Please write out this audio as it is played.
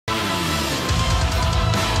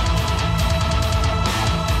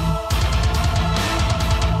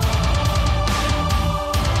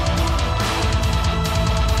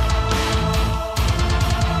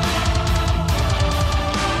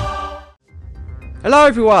Hello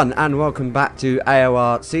everyone and welcome back to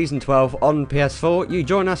AOR Season 12 on PS4. You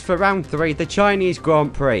join us for Round 3, the Chinese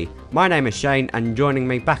Grand Prix. My name is Shane and joining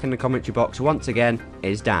me back in the commentary box once again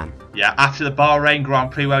is Dan. Yeah, after the Bahrain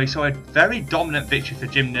Grand Prix where we saw a very dominant victory for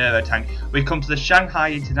Jim Nervotank, we come to the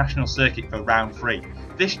Shanghai International Circuit for Round 3.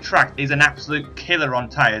 This track is an absolute killer on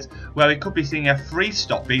tyres, where we could be seeing a free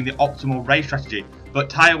stop being the optimal race strategy.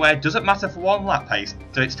 But tyre wear doesn't matter for one lap pace,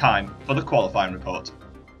 so it's time for the qualifying report.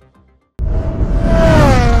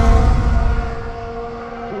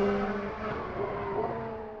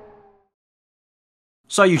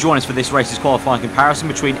 So you join us for this race's qualifying comparison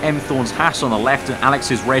between M. Thorne's Haas on the left and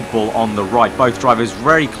Alex's Red Bull on the right. Both drivers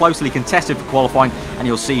very closely contested for qualifying, and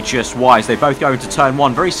you'll see just why as they both go into turn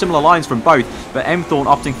 1. Very similar lines from both, but M. Thorne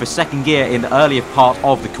opting for second gear in the earlier part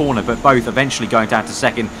of the corner, but both eventually going down to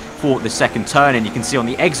second for the second turn. And you can see on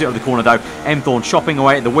the exit of the corner though, M. Thorne chopping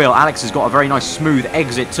away at the wheel. Alex has got a very nice smooth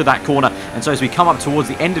exit to that corner, and so as we come up towards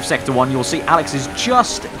the end of sector 1, you'll see Alex is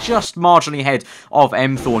just marginally ahead of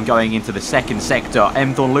M. Thorne going into the second sector.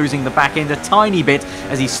 M. Thorne losing the back end a tiny bit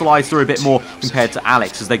as he slides through a bit more compared to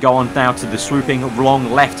Alex. As they go on now to the swooping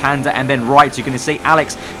long left-hander and then right, you're going to see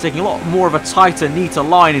Alex taking a lot more of a tighter, neater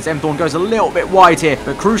line as M. Thorne goes a little bit wide here,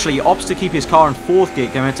 but crucially he opts to keep his car in fourth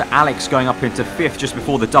gear, going to Alex going up into fifth just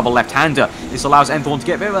before the double left-hander. This allows M. Thorne to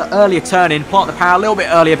get a bit of an earlier turn in, plant the power a little bit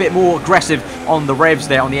earlier, a bit more aggressive on the revs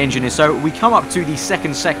there on the engine. And so we come up to the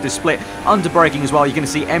second sector split, under braking as well. You're going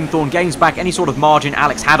to see M. Thorne gains back any sort of margin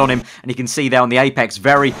Alex had on him, and you can see there on the apex,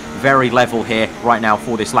 very level here right now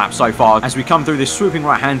for this lap so far. As we come through this swooping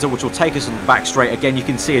right-hander, which will take us to the back straight, again you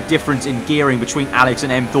can see a difference in gearing between Alex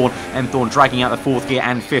and M. Thorne. M. Thorne dragging out the fourth gear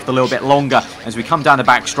and fifth a little bit longer. As we come down the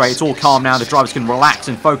back straight, it's all calm now. The drivers can relax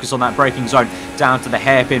and focus on that braking zone down to the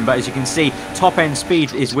hairpin, but as you can see, top end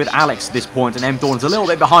speed is with Alex at this point, and M. Thorne's a little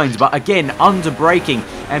bit behind, but again, under braking,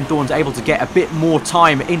 M. Thorne's able to get a bit more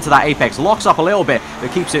time into that apex, locks up a little bit,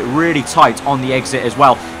 but keeps it really tight on the exit as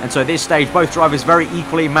well. And so at this stage, both drivers very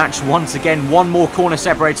equally matched once again. One more corner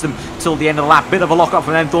separates them till the end of the lap. Bit of a lock up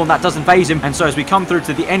from M. Thorne, that doesn't phase him. And so as we come through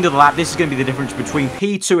to the end of the lap, this is going to be the difference between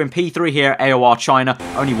P2 and P3 here at AOR China,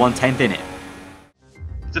 only 1/10 in it.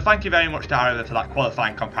 So thank you very much to Aarava for that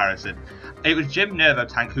qualifying comparison. It was Jim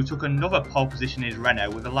Nervotank who took another pole position in his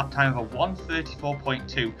Renault with a lap time of a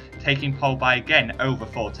 1:34.2, taking pole by again over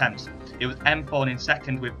 4 tenths. It was M. Thorne in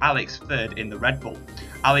second with Alex third in the Red Bull.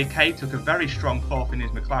 Ali K took a very strong fourth in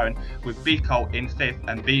his McLaren with B. Cole in fifth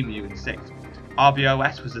and BMU in sixth.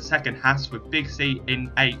 RBOS was the second Haas with Big C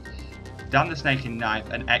in 8th, Dan the Snake in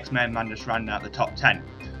 9th, and X-Men Madness ran out the top 10.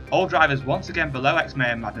 All drivers once again below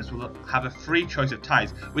X-Men Madness will have a free choice of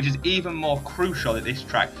tyres, which is even more crucial at this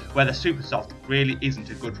track where the Super Soft really isn't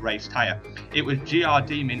a good race tyre. It was GR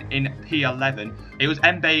Demon in P11, it was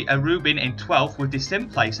MB Rubin in 12th with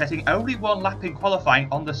Disimplay setting only one lap in qualifying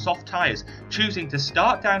on the soft tyres, choosing to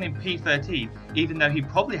start down in P13 even though he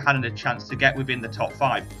probably hadn't a chance to get within the top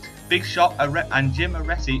 5. Big Shot and Jim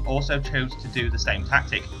Aresi also chose to do the same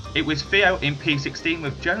tactic. It was Theo in P16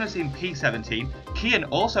 with Jonas in P17. Kian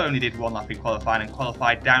also only did one lap in qualifying and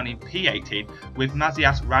qualified down in P18 with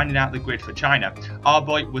Mazias rounding out the grid for China. Our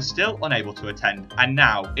boy was still unable to attend, and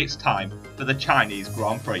now it's time for the Chinese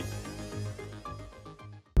Grand Prix.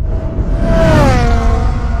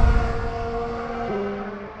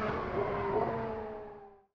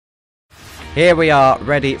 Here we are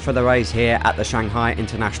ready for the race here at the Shanghai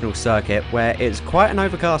International Circuit, where it's quite an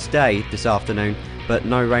overcast day this afternoon, but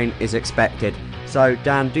no rain is expected. So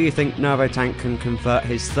Dan, do you think Nervotank can convert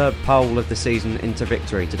his third pole of the season into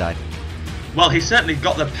victory today? Well, he's certainly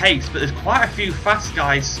got the pace, but there's quite a few fast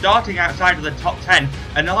guys starting outside of the top 10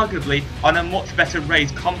 and arguably on a much better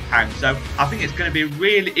race compound, so I think it's going to be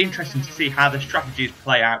really interesting to see how the strategies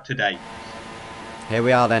play out today. Here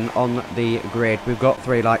we are then on the grid. We've got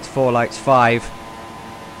 3 lights, 4 lights, 5.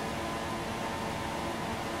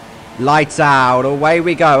 Lights out, away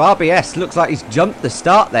we go. RBS looks like he's jumped the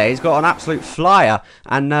start there. He's got an absolute flyer.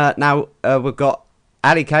 And now we've got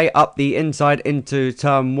Ali K up the inside into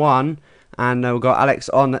turn 1. And we've got Alex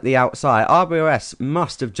on the outside. RBOS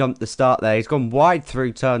must have jumped the start there. He's gone wide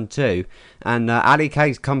through turn 2. And Ali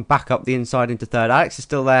K's come back up the inside into third. Alex is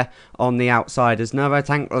still there on the outside as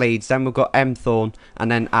Nervotank leads. Then we've got M. Thorne and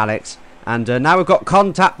then Alex. And now we've got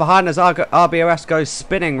contact behind us. RBOS goes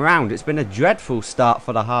spinning round. It's been a dreadful start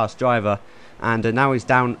for the Haas driver. And now he's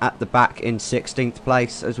down at the back in 16th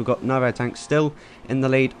place as we've got Nervotank still in the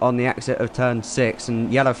lead on the exit of turn 6.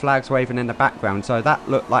 And yellow flags waving in the background. So that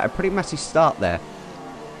looked like a pretty messy start there.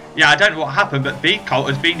 Yeah, I don't know what happened, but B. Colt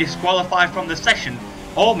has been disqualified from the session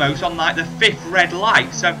almost on like the 5th red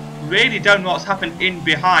light. So really don't know what's happened in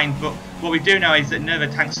behind, but What we do know is that Nervo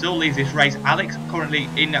Tank still leads this race. Alex currently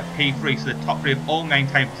in at P3, so the top three have all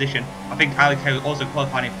maintained position. I think Alex also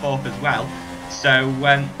qualifying in 4th as well. So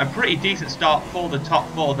a pretty decent start for the top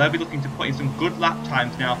 4. They'll be looking to put in some good lap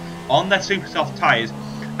times now on their super soft tyres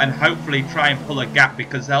and hopefully try and pull a gap,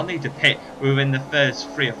 because they'll need to pit within the first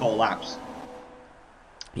 3 or 4 laps.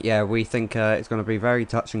 Yeah, we think it's going to be very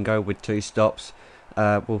touch and go with 2 stops.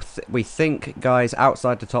 We think guys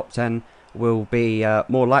outside the top 10 will be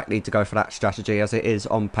more likely to go for that strategy, as it is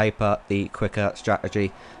on paper the quicker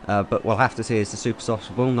strategy, but we'll have to see, as the super softs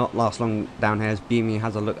will not last long down here, as BMU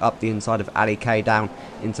has a look up the inside of Ali K down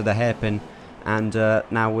into the hairpin. And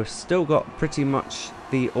now we've still got pretty much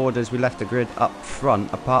the orders. We left the grid up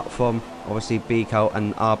front, apart from obviously BCO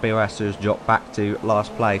and RBOS, who's dropped back to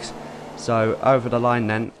last place. So over the line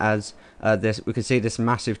then, as we can see this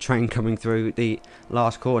massive train coming through the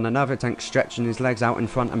last corner. Nervo Tank stretching his legs out in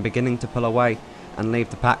front and beginning to pull away and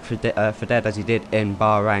leave the pack for dead, as he did in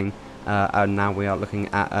Bahrain. And now we are looking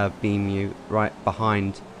at BMU right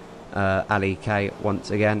behind Ali K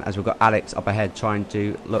once again, as we've got Alex up ahead trying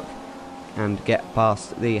to look and get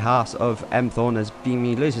past the Haas of Mthorn, as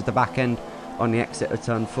BMU loses the back end on the exit of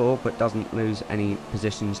turn 4, but doesn't lose any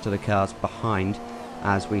positions to the cars behind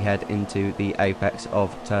as we head into the apex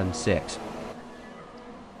of turn 6.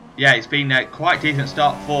 Yeah, it's been a quite decent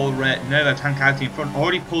start for Nervo Tank out in front.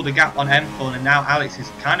 Already pulled a gap on Mthorn, and now Alex is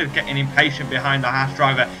kind of getting impatient behind the Haas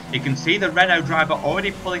driver. You can see the Renault driver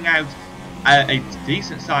already pulling out a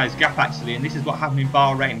decent sized gap actually, and this is what happened in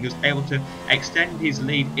Bahrain. He was able to extend his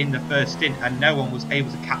lead in the first stint and no one was able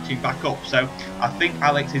to catch him back up. So I think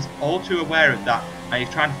Alex is all too aware of that, and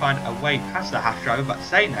he's trying to find a way past the Haas driver. But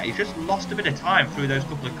saying that, he's just lost a bit of time through those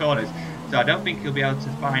couple of corners, so I don't think he'll be able to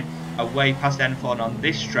find a way past Mthorn on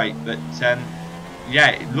this straight. But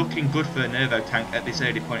yeah, looking good for Nervo Tank at this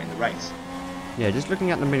early point in the race. Yeah, just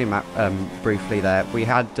looking at the minimap briefly there, we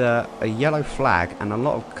had a yellow flag and a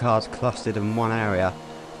lot of cars clustered in one area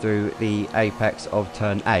through the apex of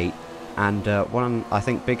turn 8, and I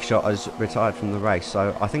think Big Shot has retired from the race,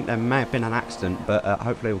 so I think there may have been an accident, but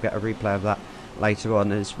hopefully we'll get a replay of that later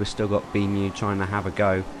on, as we've still got BMU trying to have a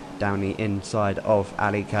go down the inside of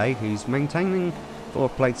Ali K, who's maintaining 4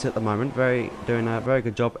 plates at the moment, doing a very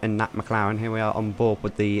good job in that McLaren. Here we are on board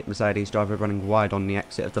with the Mercedes driver running wide on the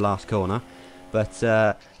exit of the last corner. But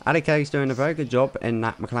Ali K is doing a very good job in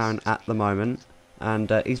that McLaren at the moment, and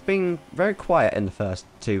he's been very quiet in the first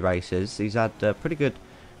 2 races. He's had pretty good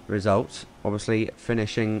results, obviously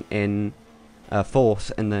finishing in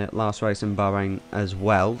 4th in the last race in Bahrain as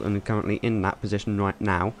well, and currently in that position right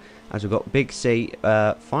now, as we've got Big C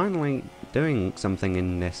finally doing something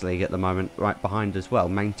in this league at the moment, right behind as well,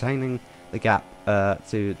 maintaining the gap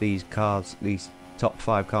to these cars, these top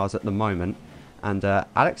 5 cars at the moment. And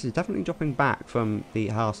Alex is definitely dropping back from the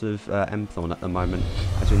House of Mthorn at the moment,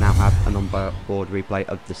 as we now have an on-board replay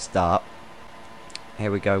of the start. Here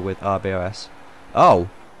we go with RBOS. Oh,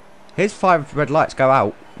 his 5 red lights go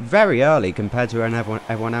out very early compared to when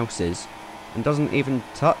everyone else's, and doesn't even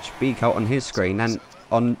touch B-Colt on his screen. And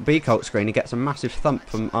on B-Colt's screen he gets a massive thump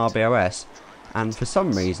from RBOS, and for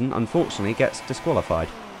some reason, unfortunately, gets disqualified.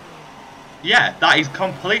 Yeah, that is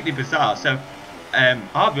completely bizarre. So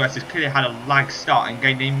RBOS has clearly had a lag start and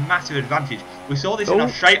gained a massive advantage. We saw this in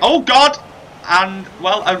Australia. Oh God! And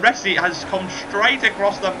well, Aresi has come straight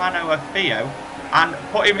across the mano of Theo and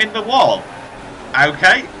put him in the wall.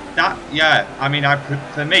 Okay, I mean,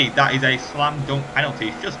 for me, that is a slam dunk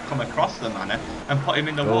penalty. He's just come across the mano and put him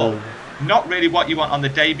in the wall. Not really what you want on the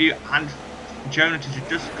debut, and Jonas has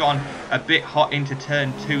just gone a bit hot into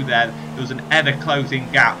turn 2 there. There was an ever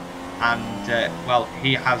closing gap. And well,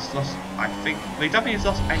 he has lost, I think, well, he don't think he's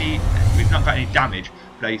lost any, he's not got any damage,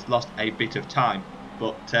 but he's lost a bit of time.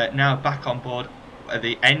 But now back on board at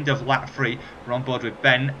the end of lap 3, we're on board with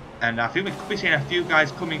Ben, and I think we could be seeing a few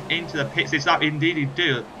guys coming into the pits. Is that indeed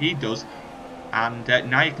he does. And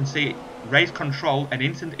now you can see race control, an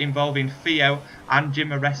incident involving Theo and Jim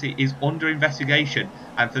Aresi is under investigation,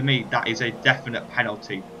 and for me that is a definite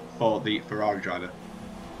penalty for the Ferrari driver.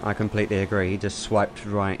 I completely agree. He just swiped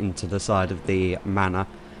right into the side of the manor,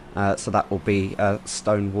 so that will be a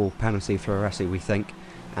stonewall penalty for Aresi, we think.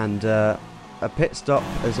 And a pit stop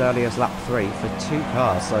as early as lap 3 for 2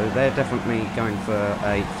 cars, so they're definitely going for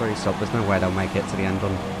a 3 stop. There's no way they'll make it to the end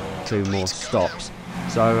on 2 more stops.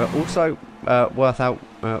 So also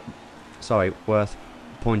worth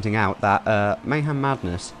pointing out that Mayhem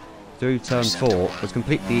Madness through turn 4 was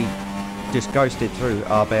completely just ghosted through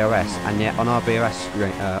RBRS, and yet on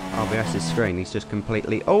RBRS's screen, he's just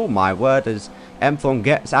completely, oh my word, as M-Thorn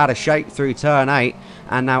gets out of shape through turn 8,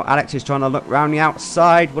 and now Alex is trying to look round the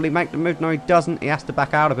outside. Will he make the move? No, he doesn't. He has to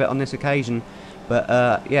back out of it on this occasion.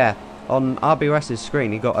 But yeah, on RBRS's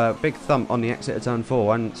screen, he got a big thump on the exit of turn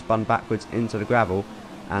 4 and spun backwards into the gravel.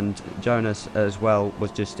 And Jonas as well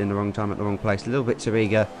was just in the wrong time at the wrong place. A little bit too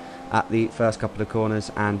eager at the first couple of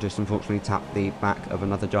corners, and just unfortunately tapped the back of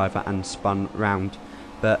another driver and spun round.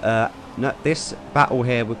 But no, this battle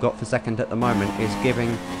here we've got for second at the moment is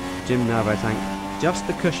giving Jim Nervotank just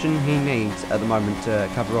the cushion he needs at the moment to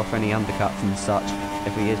cover off any undercuts and such,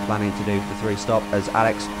 if he is planning to do the 3-stop, as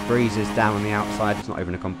Alex breezes down on the outside. It's not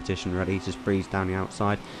even a competition really, he's just breezed down the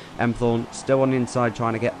outside. M-Thorn still on the inside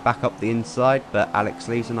trying to get back up the inside, but Alex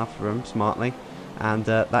leaves enough for him smartly. And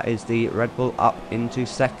that is the Red Bull up into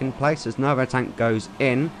second place as Nervotank goes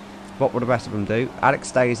in. What will the rest of them do? Alex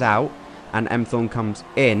stays out and M-Thorn comes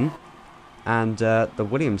in, and the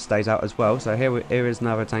Williams stays out as well. So here is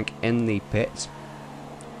Nervotank in the pits.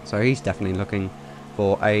 So he's definitely looking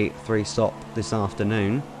for a 3-stop this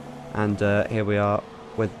afternoon. And here we are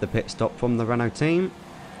with the pit stop from the Renault team.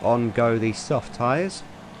 On go the soft tyres.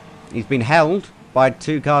 He's been held by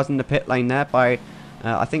 2 cars in the pit lane there by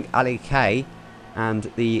I think Ali K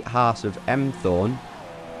and the Haas of M-Thorn,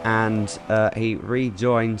 and he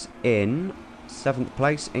rejoins in 7th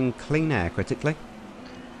place in clean air critically.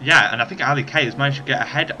 Yeah, and I think Ali K has managed to get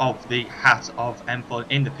ahead of the Haas of M-Thorn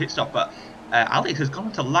in the pit stop, but Alex has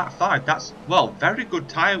gone to lap 5. That's, well, very good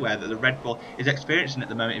tyre wear that the Red Bull is experiencing at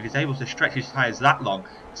the moment if he's able to stretch his tyres that long.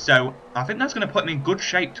 So I think that's going to put him in good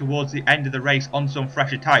shape towards the end of the race on some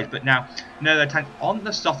fresher tyres. But now Nervotank on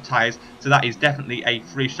the soft tyres, so that is definitely a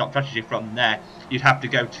 3-stop strategy from there. You'd have to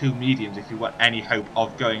go 2 mediums if you want any hope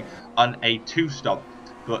of going on a 2-stop.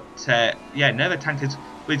 But yeah, Nervotank is,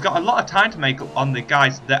 we've got a lot of time to make up on the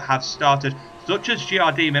guys that have started, such as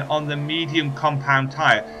GR Demon on the medium compound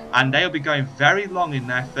tyre, and they'll be going very long in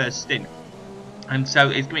their first stint. And so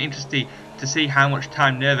it's going to be interesting to see how much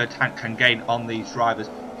time Nervotank can gain on these drivers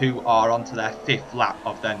who are onto their 5th lap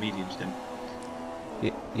of their medium stint.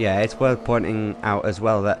 Yeah, it's worth pointing out as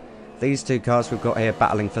well that these 2 cars we've got here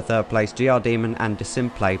battling for 3rd place, GR Demon and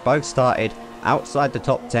Desimple, both started outside the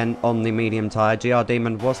top 10 on the medium tyre. GR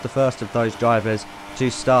Demon was the first of those drivers to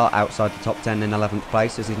start outside the top 10 in 11th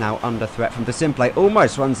place, as he's now under threat from Desimple.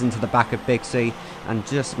 Almost runs into the back of Big C and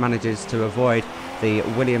just manages to avoid the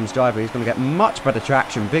Williams driver. He's going to get much better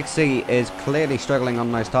traction. Big C is clearly struggling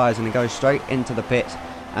on those tyres, and he goes straight into the pits.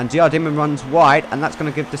 And GR Demon runs wide, and that's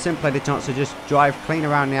going to give Desimple the chance to just drive clean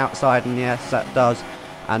around the outside, and yes, that does.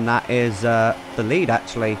 And that is the lead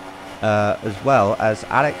actually as well, as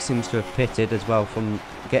Alex seems to have pitted as well from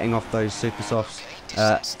getting off those super softs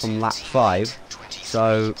from lap 5.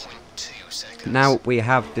 So now we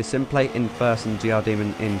have Desimple in first and GR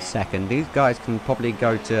Demon in second. These guys can probably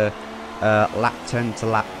go to lap 10 to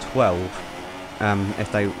lap 12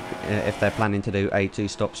 if they're planning to do a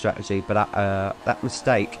 2-stop strategy. But that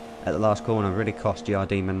mistake at the last corner really cost GR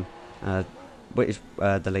Demon the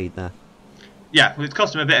lead there. Yeah, it's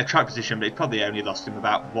cost him a bit of track position, but it's probably only lost him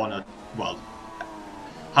about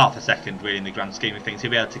half a second really in the grand scheme of things.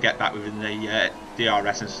 He'll be able to get back within the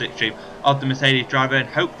DRS and slipstream of the Mercedes driver, and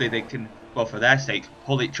hopefully they can, well, for their sake,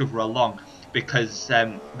 pull each other along, because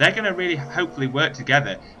they're going to really hopefully work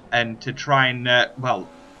together and to try and,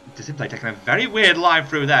 Desimple taking a very weird line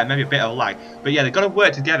through there, maybe a bit of a lag, but yeah, they've got to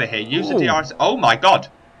work together here. Use the DRS. Oh my god!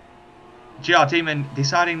 GR Demon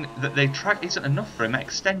deciding that the track isn't enough for him,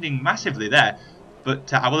 extending massively there.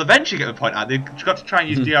 But I will eventually get the point out. They've got to try and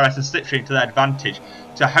use DRS and slipstream to their advantage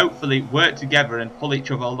to hopefully work together and pull each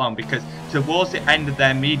other along, because towards the end of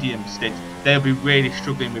their medium stint, they'll be really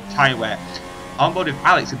struggling with tyre wear. On board with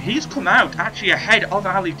Alex, and he's come out actually ahead of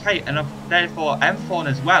Ali K and therefore M4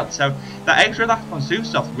 as well. So that extra lap on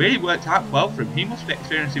Susoft really worked out well for him. He must be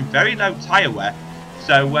experiencing very low tyre wear.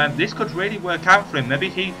 So this could really work out for him. Maybe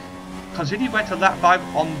he, considering he went to lap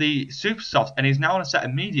 5 on the super soft and he's now on a set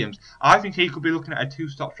of mediums, I think he could be looking at a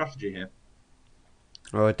 2-stop strategy here.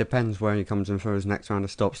 Well, it depends where he comes in for his next round of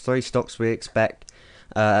stops. 3 stops we expect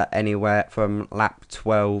anywhere from lap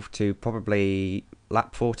 12 to probably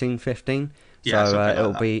lap 14, 15. Yeah, so like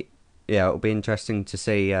it'll be interesting to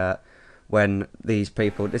see when these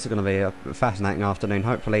people. This is going to be a fascinating afternoon.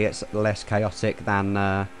 Hopefully, it's less chaotic than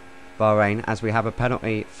Bahrain, as we have a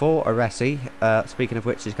penalty for Aresi. Speaking of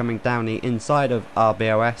which, is coming down the inside of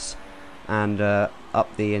RBOS and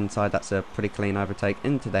up the inside. That's a pretty clean overtake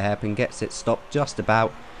into the hairpin, gets it stopped just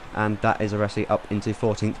about, and that is Aresi up into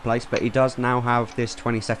 14th place. But he does now have this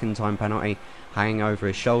 20-second time penalty hanging over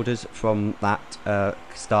his shoulders from that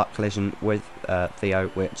start collision with Theo,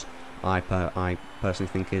 which I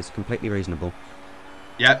personally think is completely reasonable.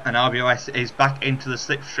 Yep, and RBOS is back into the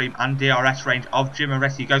slipstream and DRS range of Jim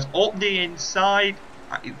Aresi. Goes up the inside,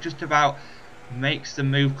 just about makes the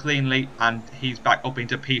move cleanly, and he's back up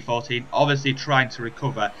into P14, obviously trying to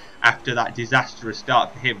recover after that disastrous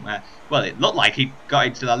start for him where, well, it looked like he got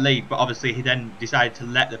into the lead, but obviously he then decided to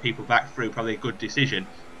let the people back through, probably a good decision,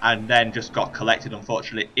 and then just got collected,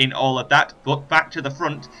 unfortunately, in all of that. But back to the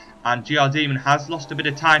front, and GR Demon has lost a bit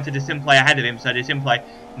of time to Dissimplay ahead of him, so Dissimplay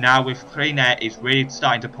now with clean air is really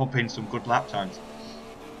starting to pump in some good lap times.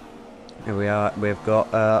 Here we are, we've got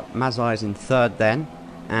Mazai's in 3rd then,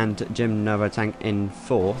 and Jim Novotank in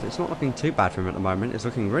 4th. It's not looking too bad for him at the moment. It's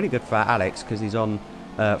looking really good for Alex because he's on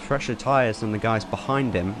fresher tyres than the guys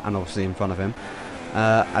behind him and obviously in front of him.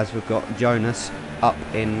 As we've got Jonas up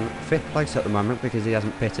in 5th place at the moment because he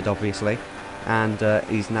hasn't pitted obviously, and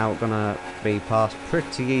he's now going to be passed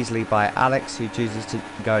pretty easily by Alex, who chooses to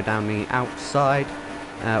go down the outside.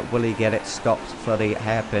 Will he get it stopped for the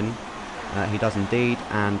hairpin? He does indeed,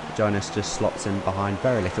 and Jonas just slots in behind,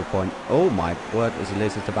 very little point. Oh my word, as he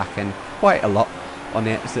loses the back end quite a lot on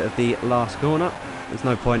the exit of the last corner. There's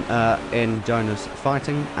no point in Jonas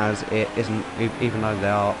fighting, as it isn't, even though they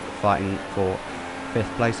are fighting for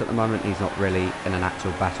 5th place at the moment, he's not really in an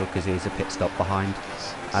actual battle because he's a pit stop behind.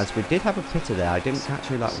 As we did have a pitter there, I didn't catch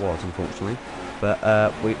who that was unfortunately,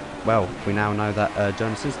 but we now know that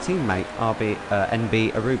Jonas's teammate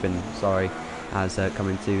NB Aruban, has come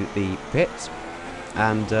into the pits,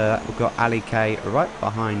 and we've got Ali K right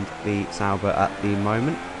behind the Sauber at the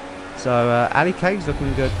moment. So Ali K is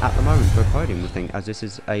looking good at the moment for a podium, we think, as this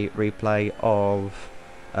is a replay of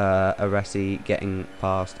Aresi getting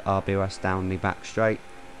past RBOS down the back straight.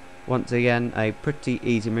 Once again, a pretty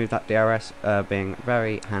easy move, that DRS being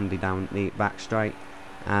very handy down the back straight,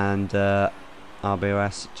 and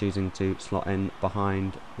RBOS choosing to slot in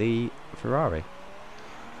behind the Ferrari.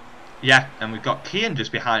 Yeah, and we've got Kian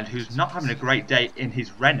just behind, who's not having a great day in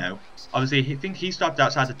his Renault. Obviously, I think he started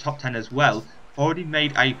outside the top 10 as well. Already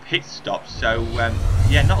made a pit stop, so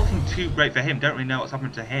yeah, not looking too great for him. Don't really know what's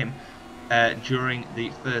happened to him during the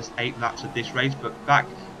first 8 laps of this race, but back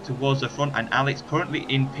towards the front, and Alex currently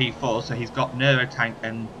in P4, so he's got Neurotank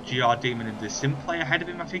and GR Demon and Dissimplay ahead of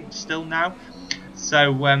him, I think, still now. So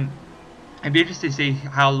it'd be interesting to see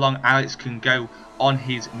how long Alex can go on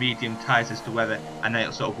his medium tyres as to whether, and then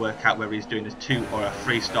it'll sort of work out whether he's doing a 2 or a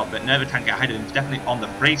 3 stop. But Nervatank ahead of him is definitely on the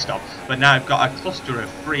 3 stop, but now I've got a cluster of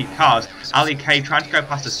 3 cars. Ali K trying to go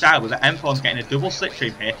past the Sauber, but M4's getting a double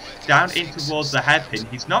slipstream here, down in towards the hairpin.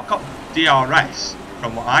 He's not got DRS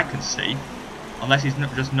from what I can see, unless he's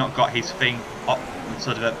just not got his thing up,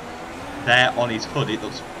 sort of there on his hood. It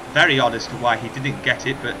looks very odd as to why he didn't get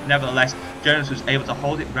it, but nevertheless Jonas was able to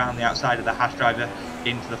hold it round the outside of the hash driver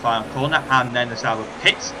into the final corner, and then the Sauber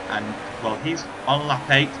pits, and well, he's on lap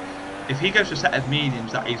 8. If he goes to a set of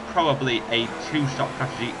mediums, that is probably a 2-stop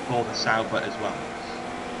strategy for the Sauber as well.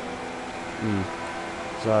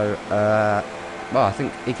 So well, I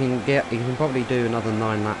think he can probably do another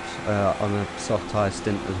 9 laps on a soft tyre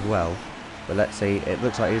stint as well. But let's see, it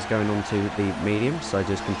looks like he's going on to the mediums, so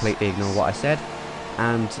just completely ignore what I said.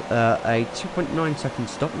 And a 2.9 second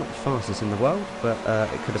stop, not the fastest in the world, but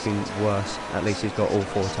it could have been worse. At least he's got all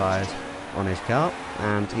 4 tyres on his car,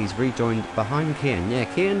 and he's rejoined behind Kian. Yeah,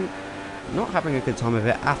 Kian not having a good time of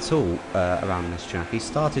it at all around this track. He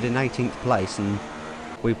started in 18th place, and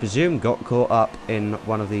we presume got caught up in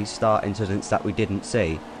one of these start incidents that we didn't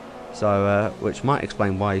see. So, which might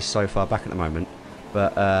explain why he's so far back at the moment.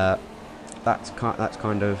 But that's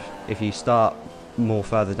kind of, if you start more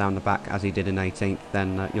further down the back as he did in 18th,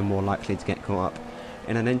 then you're more likely to get caught up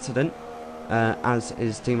in an incident, as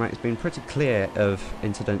his teammate has been pretty clear of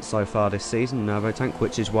incidents so far this season, Nervotank,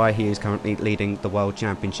 which is why he is currently leading the World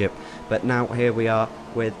Championship. But now here we are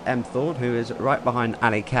with M Thorn, who is right behind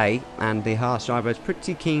Ali K, and the Haas driver is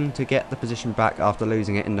pretty keen to get the position back after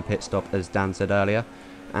losing it in the pit stop, as Dan said earlier.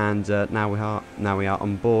 And now we are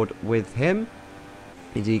on board with him.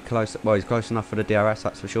 Is he close? Well, he's close enough for the DRS,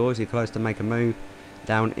 that's for sure. Is he close to make a move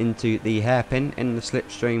down into the hairpin? In the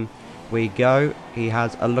slipstream we go. He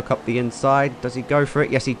has a look up the inside. Does he go for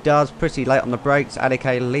it? Yes, he does. Pretty late on the brakes.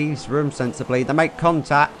 Adike leaves room sensibly. They make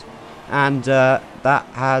contact, and that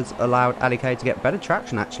has allowed Adike to get better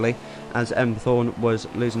traction, actually, as M Thorn was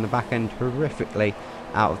losing the back end horrifically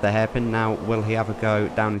out of the hairpin. Now, will he have a go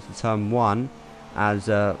down into turn 1 as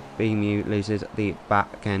BMU loses the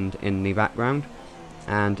back end in the background?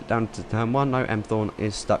 And down to turn 1, no, M Thorn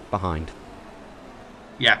is stuck behind.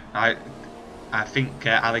 Yeah, I think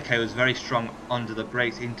Ali K was very strong under the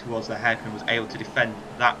brakes in towards the hairpin, was able to defend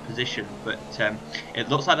that position, but it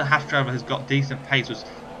looks like the Haas driver has got decent pace, was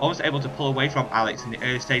almost able to pull away from Alex in the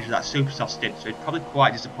early stage of that super soft stint, so he's probably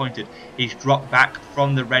quite disappointed. He's dropped back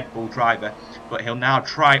from the Red Bull driver, but he'll now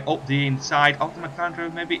try up the inside of the McLaren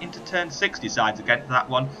driver, maybe into turn 60 sides against that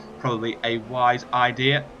one. Probably a wise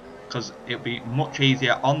idea, because it'll be much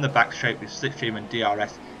easier on the back straight with slipstream and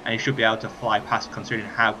DRS, and he should be able to fly past considering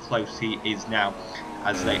how close he is now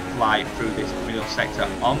as they fly through this middle sector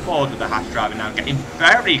on board with the Haas driver now, getting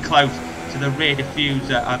very close to the rear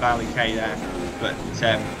diffuser of Ali K there, but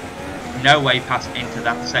no way past into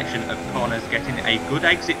that section of corners. Getting a good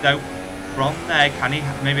exit though from there. Can he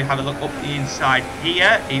maybe have a look up the inside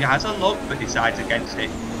here? He has a look but decides against it.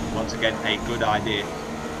 Once again, a good idea.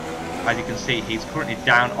 As you can see, he's currently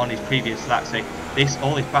down on his previous lap, so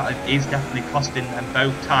all this battling is definitely costing them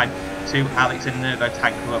both time to Alex and Nervo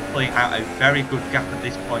Tank, who are pulling out a very good gap at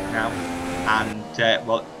this point now. And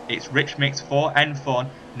well, it's Rich Mix for N4.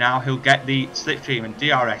 Now he'll get the slipstream and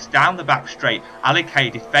DRS down the back straight. Ali K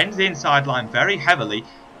defends the inside line very heavily,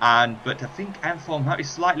 but I think N4 might be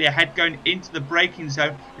slightly ahead going into the braking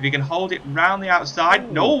zone. If he can hold it round the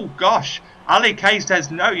outside, no, gosh, Ali K says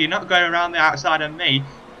no, you're not going around the outside of me.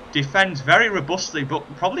 Defends very robustly, but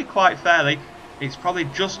probably quite fairly. It's probably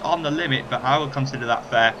just on the limit, but I would consider that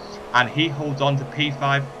fair. And he holds on to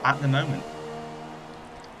P5 at the moment.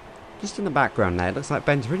 Just in the background there, it looks like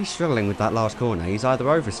Ben's really struggling with that last corner. He's either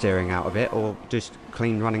oversteering out of it or just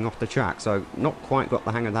clean running off the track. So not quite got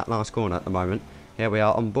the hang of that last corner at the moment. Here we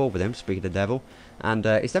are on board with him, Speed the Devil. And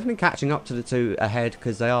it's definitely catching up to the two ahead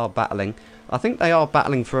because they are battling. I think they are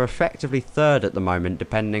battling for effectively third at the moment,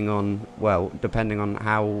 depending on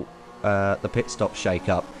how the pit stops shake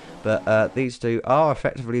up. But these two are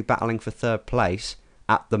effectively battling for third place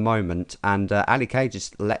at the moment, and Ali K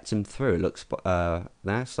just lets him through, it looks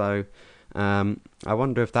there. So I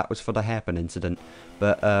wonder if that was for the hairpin incident,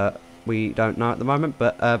 but we don't know at the moment.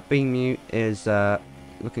 But BMU is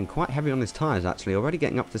looking quite heavy on his tyres, actually, already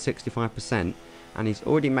getting up to 65%. And he's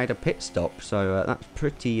already made a pit stop, so that's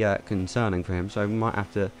pretty concerning for him. So we might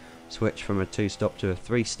have to switch from a 2-stop to a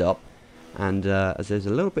 3-stop. And as there's a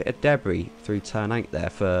little bit of debris through turn 8 there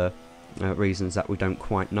for reasons that we don't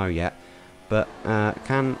quite know yet. But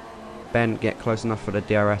can Ben get close enough for the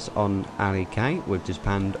DRS on Ali K? We've just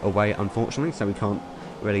panned away, unfortunately, so we can't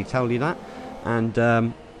really tell you that.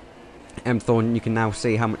 And M Thorne, you can now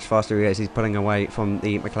see how much faster he is. He's pulling away from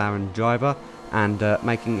the McLaren driver and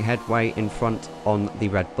making headway in front on the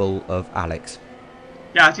Red Bull of Alex.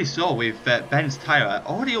 Yeah, as you saw with Ben's tyre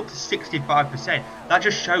already up to 65%, that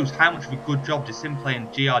just shows how much of a good job Dissimplay and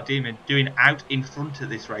GR Demon doing out in front of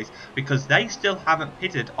this race, because they still haven't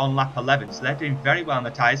pitted on lap 11, so they're doing very well on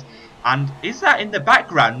the tyres. And is that in the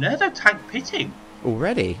background, Nervo Tank pitting?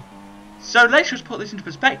 Already? So let's just put this into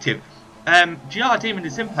perspective. GR Demon and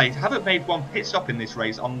Dissimplay haven't made one pit stop in this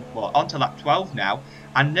race onto lap 12 now,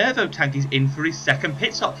 and Nervo Tank is in for his second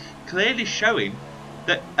pit stop, clearly showing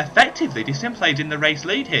that effectively Dissimplay is in the race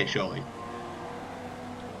lead here, surely.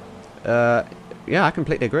 Yeah, I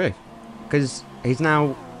completely agree, because he's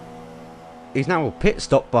now a pit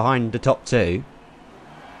stop behind the top two.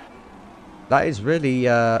 That is really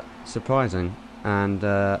surprising,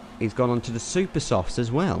 and he's gone on to the super softs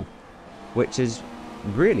as well, which is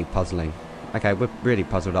really puzzling. Okay, we're really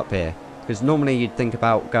puzzled up here, because normally you'd think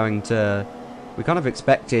about going to, we kind of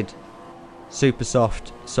expected super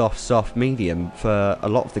soft, soft, medium for a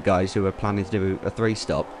lot of the guys who are planning to do a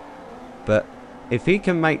 3-stop. But if he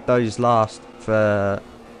can make those last for,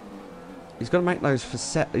 he's got to make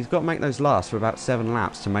those last for about 7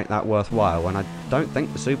 laps to make that worthwhile. And I don't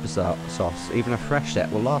think the super softs, even a fresh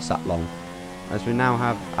set, will last that long. As we now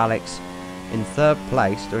have Alex in 3rd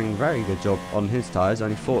place, doing a very good job on his tyres,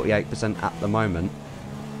 only 48% at the moment.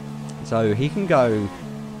 So he can go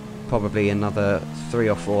probably another 3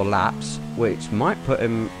 or 4 laps, which might put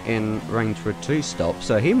him in range for a 2-stop.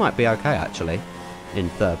 So he might be okay actually in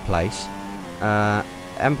 3rd place.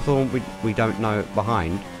 Emthorn we don't know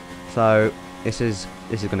behind, so this is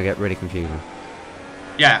going to get really confusing.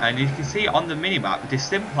 Yeah, and you can see on the minimap,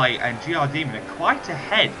 Dissimplay and GR Demon are quite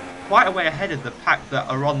a way ahead of the pack that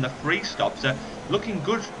are on the 3-stop. So looking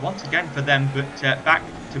good once again for them, but back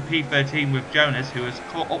to P13 with Jonas, who has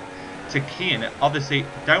caught up to Kian. Obviously,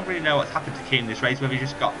 don't really know what's happened to Kian this race, whether he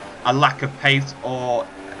just got a lack of pace or,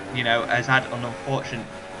 you know, has had an unfortunate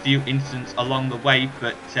few incidents along the way.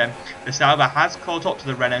 But the Sauber has caught up to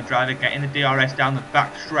the Renault driver, getting the DRS down the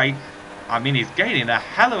back straight. I mean, he's gaining a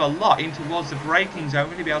hell of a lot in towards the braking zone.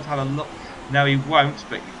 Will he be able to have a look? No, he won't,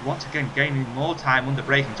 but once again gaining more time under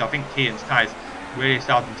braking, so I think Kian's tyres really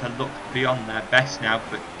starting to look beyond their best now,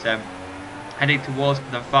 but heading towards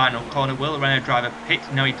the final corner. Will Renault driver pit?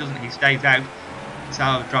 No, he doesn't, he stays out.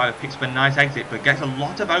 Sauber driver picks up a nice exit, but gets a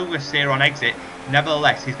lot of oversteer on exit.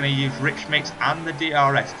 Nevertheless, he's going to use Rich Mix and the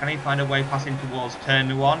DRS. Can he find a way passing towards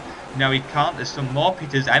turn 1? No, he can't. There's some more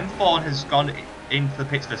pitters. M4 has gone in for the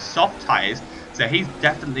pits for soft tyres, so he's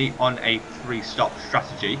definitely on a 3-stop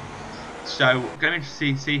strategy. So, going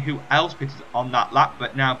to see who else pitted on that lap,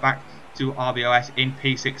 but now back to RBOS in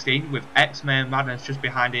P16 with X-Men Madness just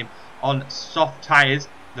behind him on soft tyres.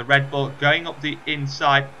 The Red Bull going up the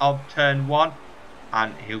inside of turn 1,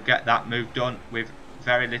 and he'll get that move done with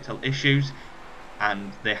very little issues.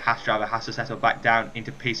 And the Haas driver has to settle back down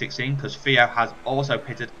into P16 because Theo has also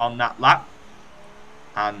pitted on that lap.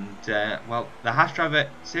 And well, the Haas driver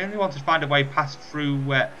certainly wants to find a way past through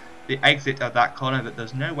the exit of that corner, but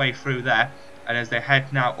there's no way through there. And as they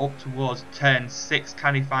head now up towards turn 6,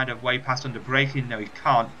 can he find a way past under braking? No, he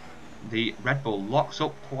can't. The Red Bull locks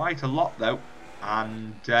up quite a lot though,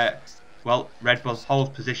 and well, Red Bull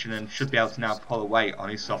holds position and should be able to now pull away on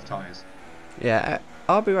his soft tyres. Yeah,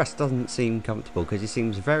 RBS doesn't seem comfortable because he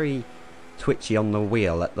seems very twitchy on the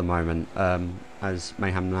wheel at the moment, as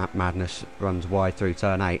Mayhem Madness runs wide through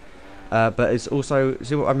turn 8. But it's also,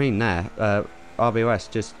 see what I mean there, RBOS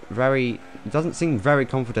just doesn't seem very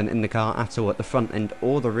confident in the car at all at the front end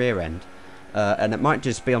or the rear end. And it might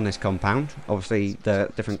just be on this compound. Obviously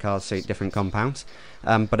the different cars suit different compounds,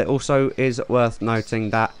 but it also is worth noting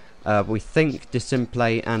that we think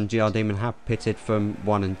Disimplay and GR Demon have pitted from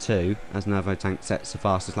 1 and 2 as Nervo Tank sets the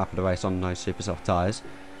fastest lap of the race on those super soft tyres,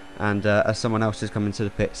 and as someone else is coming to the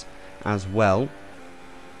pits as well.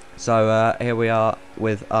 So here we are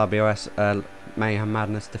with RBOS. Mayhem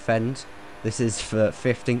Madness defends. This is for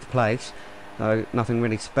 15th place, so nothing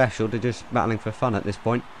really special. They're just battling for fun at this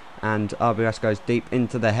point. And RBOS goes deep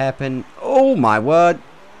into the hairpin. Oh my word!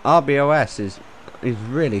 RBOS is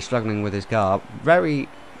really struggling with his car. Very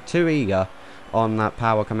too eager on that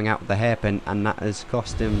power coming out of the hairpin, and that has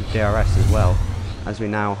cost him DRS as well. As we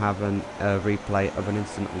now have a replay of an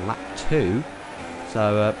incident on lap 2.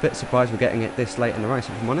 So a bit surprised we're getting it this late in the race,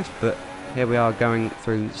 if I'm honest. But here we are going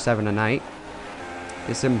through 7 and 8.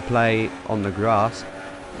 It's in play on the grass.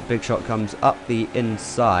 The Big Shot comes up the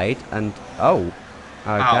inside, and oh.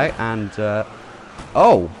 Okay, ow. And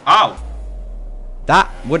Ow!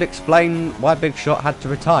 That would explain why Big Shot had to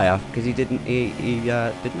retire, because he didn't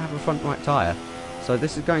have a front right tyre. So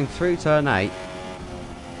this is going through turn 8,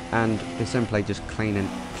 and Disimplay just clean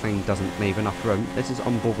doesn't leave enough room. This is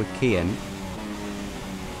on board with Kian.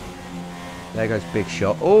 There goes Big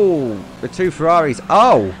Shot. Oh, the two Ferraris.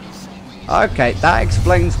 Oh, okay, that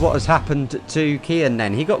explains what has happened to Kian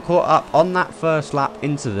then. He got caught up on that first lap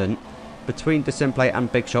incident between Disimplay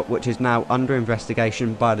and Big Shot, which is now under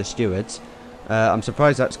investigation by the stewards. I'm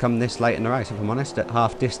surprised that's come this late in the race, if I'm honest, at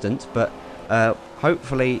half distance, but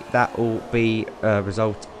hopefully that will be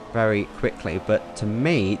resolved very quickly. But to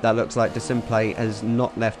me, that looks like Disimplay has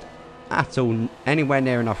not left at all anywhere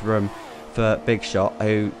near enough room for Big Shot,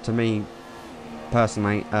 who to me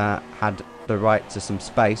personally had the right to some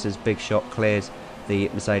space as Big Shot clears the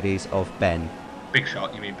Mercedes of Ben. Big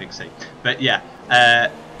Shot, you mean Big C. But yeah,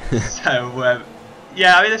 so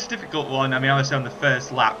yeah, I mean, it's a difficult one. I mean, obviously on the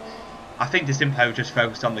first lap, I think Disimplay just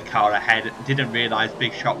focused on the car ahead, didn't realise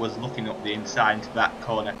Big Shot was looking up the inside into that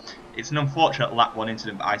corner. It's an unfortunate lap 1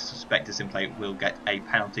 incident, but I suspect Disimplay will get a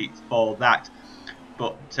penalty for that.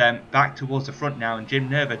 But back towards the front now, and Jim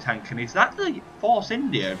Nervo Tank, and is that the Force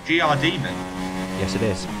India of GR Demon? Yes, it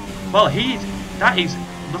is. Well, that is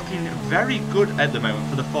looking very good at the moment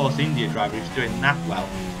for the Force India driver who's doing that well.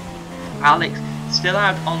 Alex still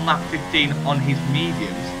out on lap 15 on his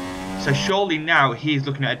mediums, so surely now he's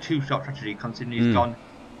looking at a 2-stop strategy, considering he's gone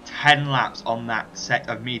 10 laps on that set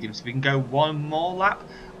of mediums. If he can go one more lap,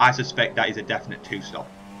 I suspect that is a definite 2-stop.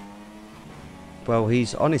 Well,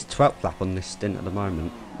 he's on his 12th lap on this stint at the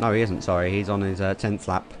moment. No, he isn't, sorry. He's on his 10th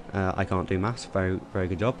lap. I can't do maths. Very, very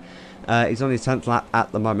good job. He's on his 10th lap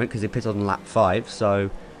at the moment because he pitted on lap 5. So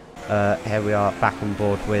here we are back on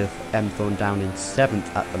board with M Thorn down in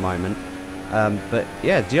 7th at the moment. But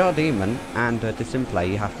yeah, GR Demon and Disimplay,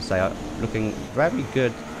 you have to say, are looking very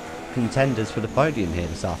good contenders for the podium here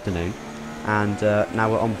this afternoon. And now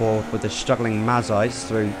we're on board with the struggling Mazais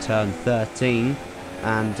through turn 13.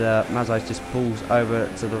 And Mazais just pulls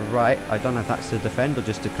over to the right. I don't know if that's to defend or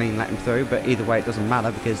just to clean let him through, but either way it doesn't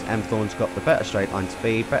matter because M Thorn's got the better straight line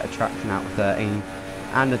speed, better traction out of 13,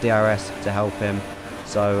 and the DRS to help him.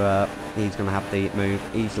 So he's going to have the move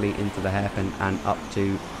easily into the hairpin and up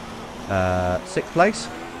to 6th place.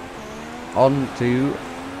 On to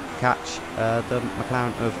catch the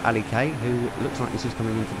McLaren of Ali K, who looks like he's just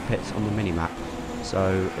coming into the pits on the mini-map.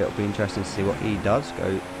 So it'll be interesting to see what he does.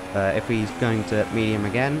 If he's going to medium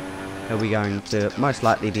again, he'll be going to most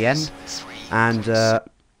likely the end. And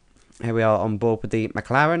here we are on board with the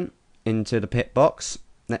McLaren into the pit box.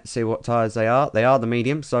 Let's see what tyres they are. They are the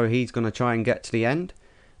medium, so he's going to try and get to the end.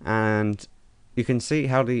 And you can see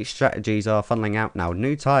how the strategies are funneling out now.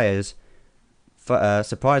 New tyres,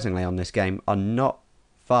 surprisingly on this game, are not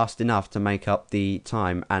fast enough to make up the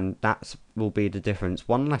time, and that will be the difference.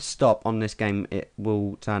 One less stop on this game, it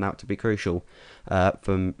will turn out to be crucial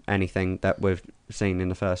from anything that we've seen in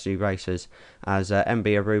the first few races, as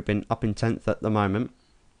MB Rubin up in 10th at the moment,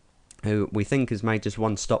 who we think has made just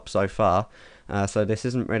one stop so far. So this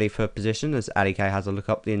isn't ready for position, as Ali K has a look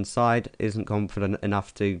up the inside, isn't confident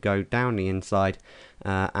enough to go down the inside,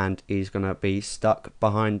 and he's going to be stuck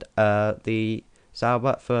behind the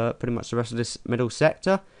Sauber for pretty much the rest of this middle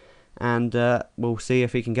sector, and we'll see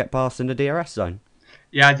if he can get past in the DRS zone.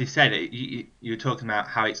 Yeah, as you said, you're talking about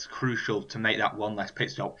how it's crucial to make that one less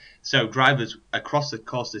pit stop. So drivers across the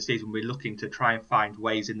course of the season will be looking to try and find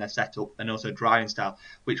ways in their setup and also driving style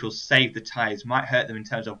which will save the tyres. Might hurt them in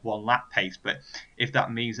terms of one lap pace, but if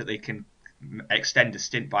that means that they can extend a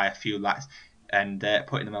stint by a few laps and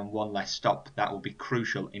putting them on one less stop, that will be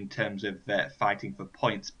crucial in terms of fighting for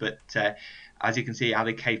points. But as you can see,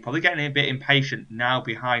 Ali K probably getting a bit impatient now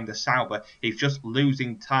behind the Sauber. He's just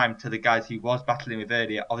losing time to the guys he was battling with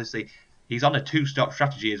earlier. Obviously, he's on a two-stop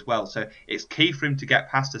strategy as well, so it's key for him to get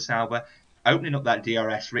past the Sauber, opening up that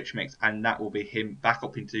DRS rich mix, and that will be him back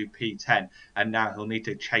up into P10, and now he'll need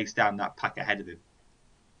to chase down that pack ahead of him.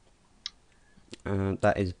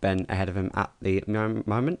 That is Ben ahead of him at the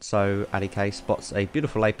moment, so Ali K spots a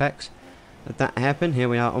beautiful apex. Let that happen. Here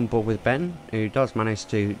we are on board with Ben, who does manage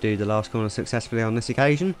to do the last corner successfully on this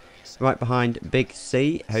occasion. Right behind Big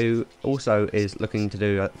C, who also is looking to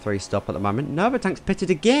do a 3-stop at the moment. Nova Tank's pitted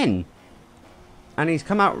again, and he's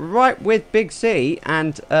come out right with Big C,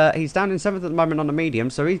 and he's down in 7th at the moment on the medium,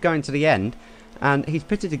 so he's going to the end, and he's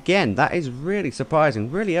pitted again. That is really surprising,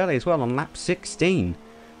 really early as well on lap 16.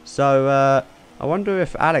 So I wonder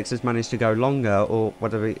if Alex has managed to go longer, or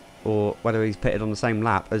whether he's pitted on the same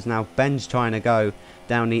lap, as now Ben's trying to go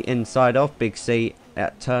down the inside of Big C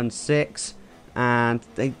at turn 6, and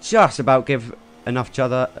they just about give enough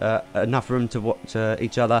room to watch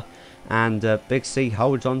each other, and Big C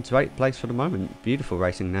holds on to 8th place for the moment. Beautiful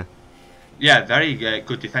racing there. Yeah, very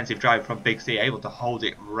good defensive drive from Big C, able to hold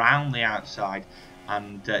it round the outside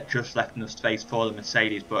and just left enough space for the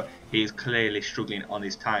Mercedes, but he is clearly struggling on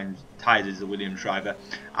his tyres as the Williams driver.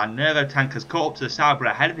 And Nervo Tank has caught up to the Sauber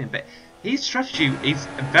ahead of him, but his strategy is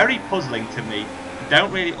very puzzling to me. Don't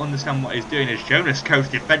really understand what he's doing. As Jonas goes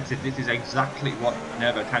defensive, this is exactly what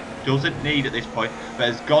Nervo Tank doesn't need at this point, but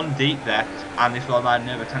has gone deep there, and this will allow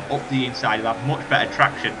Nervo Tank up the inside. He'll have much better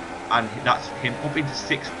traction, and that's him up into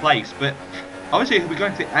 6th place. But obviously he'll be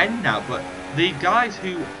going to the end now, but the guys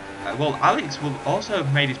who well, Alex will also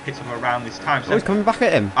have made his pit stop around this time. So he's coming back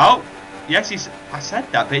at him. Oh, yes, I said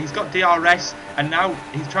that, but he's got DRS, and now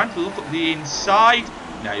he's trying to look up the inside.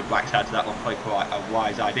 No, he backs out to that one, probably quite a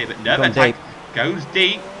wise idea, but Nervo Tank goes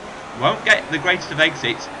deep, won't get the greatest of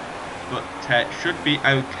exits, but should be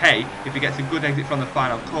okay if he gets a good exit from the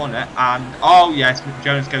final corner. And, oh yes,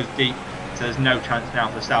 Jonas goes deep, so there's no chance now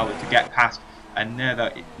for Sauber to get past, and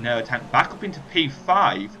Nervo Tank back up into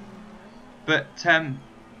P5, but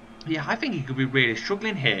yeah, I think he could be really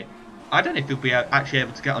struggling here. I don't know if he'll be actually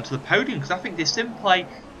able to get onto the podium, because I think the Simplay,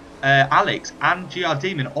 Alex and GR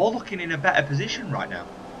Demon all looking in a better position right now.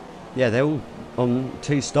 Yeah, they're all on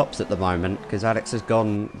 2 stops at the moment, because Alex has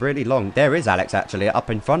gone really long. There is Alex actually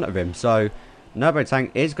up in front of him, so Nervo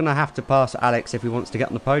Tank is going to have to pass Alex if he wants to get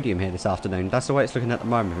on the podium here this afternoon. That's the way it's looking at the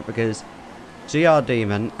moment, because GR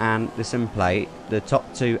Demon and the Simplay, the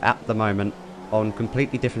top 2 at the moment, on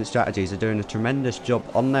completely different strategies, are doing a tremendous job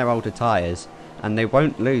on their older tyres, and they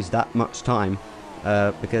won't lose that much time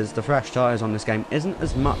because the fresh tyres on this game isn't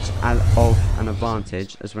as much of an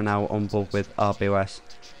advantage, as we're now on board with RBOS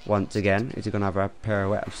once again. Is he going to have a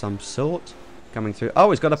pirouette of some sort coming through?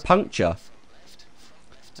 Oh, he's got a puncture.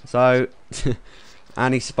 So,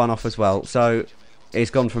 and he spun off as well. So, it's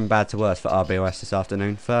gone from bad to worse for RBOS this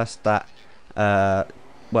afternoon. First, that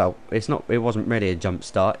well, it wasn't really a jump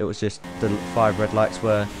start, it was just the 5 red lights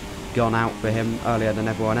were gone out for him earlier than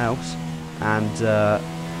everyone else, and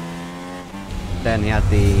then he had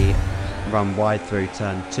the run wide through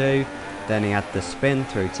turn 2, then he had the spin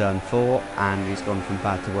through turn 4, and he's gone from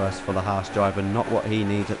bad to worse for the Haas driver, not what he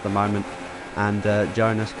needs at the moment. And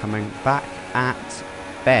Jonas coming back at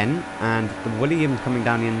Ben, and the Williams coming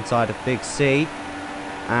down the inside of Big C,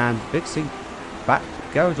 and Big C back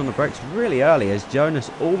goes on the brakes really early as Jonas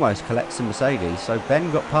almost collects the Mercedes. So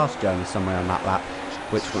Ben got past Jonas somewhere on that lap,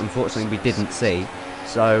 which unfortunately we didn't see.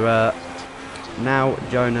 So now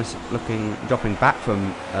Jonas dropping back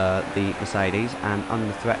from the Mercedes and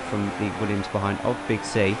under threat from the Williams behind of Big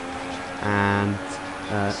C. And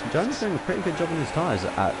Jonas doing a pretty good job on his tyres, it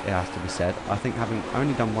has to be said. I think having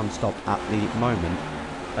only done one stop at the moment.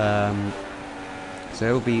 So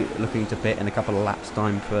he'll be looking to pit in a couple of laps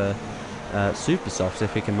time for super softs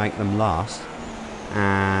if he can make them last.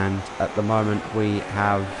 And at the moment we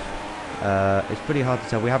have, it's pretty hard to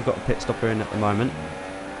tell, we have got a pit stopper in at the moment.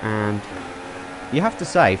 And you have to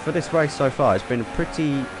say, for this race so far, it's been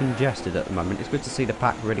pretty congested at the moment. It's good to see the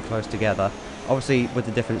pack really close together. Obviously, with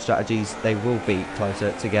the different strategies, they will be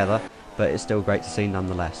closer together, but it's still great to see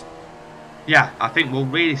nonetheless. Yeah, I think we'll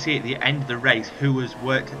really see at the end of the race who has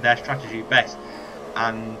worked their strategy best.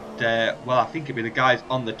 And, well, I think it'll be the guys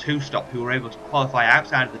on the two-stop who were able to qualify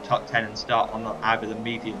outside of the top 10 and start on either the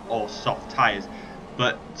medium or soft tyres.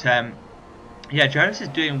 But, yeah, Jonas is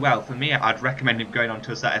doing well. For me, I'd recommend him going on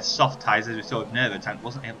to a set of soft tyres, as we saw with Nervo Tank.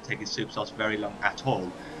 Wasn't able to take his super softs very long at all.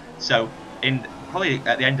 So, probably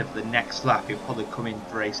at the end of the next lap, he'll probably come in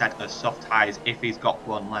for a set of soft tyres if he's got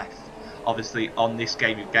one left. Obviously, on this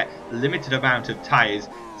game, you get limited amount of tyres,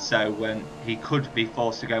 so he could be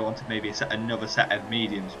forced to go on to maybe another set of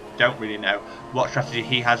mediums. Don't really know what strategy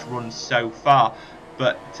he has run so far,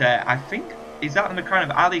 but I think he's out in the McLaren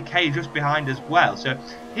of Ali K just behind as well. So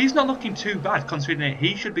he's not looking too bad, considering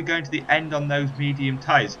he should be going to the end on those medium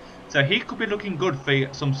tyres. So he could be looking good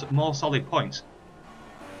for some more solid points.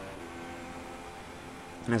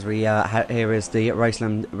 As we here is the race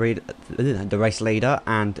leader,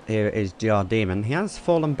 and here is GR Demon. He has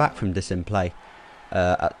fallen back from Disimplay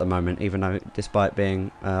at the moment, even though despite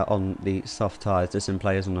being on the soft tyres,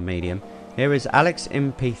 Disimplay is on the medium. Here is Alex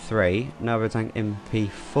in P3, Nervotank in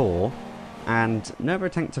P4, and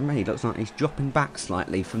Nervotank to me looks like he's dropping back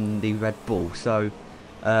slightly from the Red Bull. So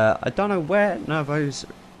I don't know where Nervo's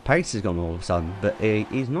pace has gone all of a sudden, but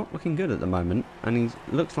he's not looking good at the moment, and he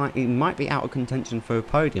looks like he might be out of contention for a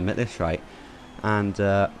podium at this rate. And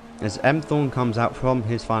as M Thorn comes out from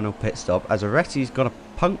his final pit stop, as Aretti's got a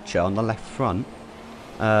puncture on the left front,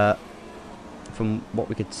 from what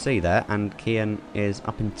we could see there, and Kian is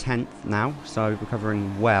up in 10th now, so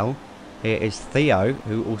recovering well. Here is Theo,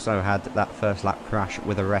 who also had that first lap crash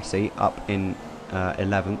with Aretti, up in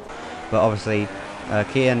 11th, but obviously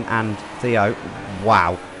Kian and Theo,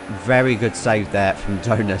 wow, very good save there from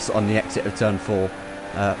Jonas on the exit of turn 4.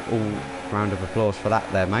 All round of applause for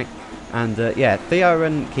that there, mate. And yeah, Theo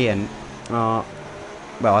and Kian are,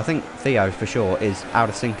 well, I think Theo for sure is out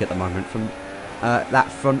of sync at the moment from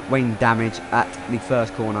that front wing damage at the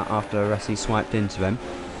first corner after Aretti swiped into him.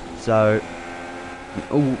 So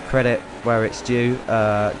all credit where it's due.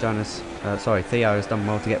 Theo has done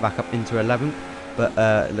well to get back up into 11th. But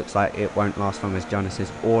it looks like it won't last long as Jonas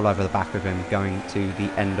is all over the back of him going to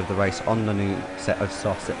the end of the race on the new set of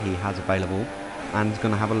softs that he has available. And he's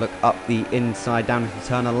going to have a look up the inside down into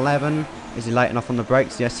turn 11. Is he late enough on the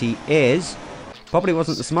brakes? Yes, he is. Probably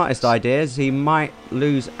wasn't the smartest idea, as he might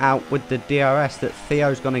lose out with the DRS that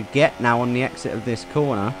Theo's going to get now on the exit of this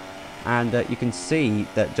corner. And you can see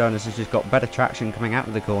that Jonas has just got better traction coming out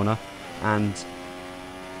of the corner. And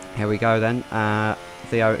here we go then.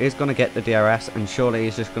 Theo is going to get the DRS, and surely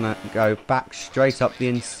he's just going to go back straight up the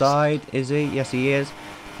inside, is he? Yes, he is.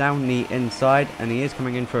 Down the inside, and he is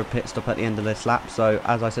coming in for a pit stop at the end of this lap. So,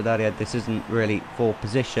 as I said earlier, this isn't really for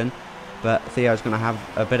position, but Theo's going to have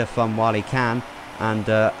a bit of fun while he can, and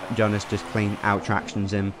Jonas just clean out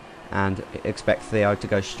tractions him and expect Theo to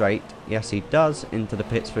go straight. Yes, he does, into the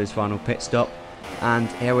pits for his final pit stop. And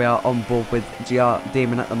here we are on board with GR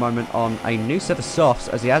Demon at the moment on a new set of softs,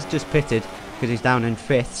 as he has just pitted because he's down in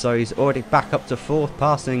 5th, so he's already back up to 4th,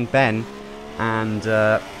 passing Ben,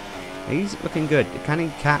 and he's looking good. Can he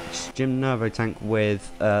catch Jim Nervotank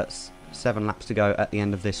with 7 laps to go at the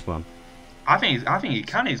end of this one? I think he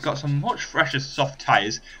can. He's got some much fresher soft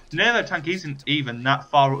tyres. Nervotank isn't even that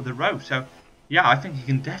far up the road, so yeah, I think he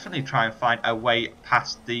can definitely try and find a way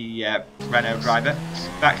past the Renault driver.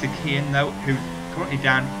 Back to Kian though, who's currently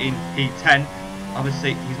down in P10.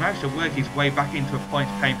 Obviously, he's managed to work his way back into a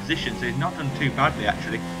points-paying position, so he's not done too badly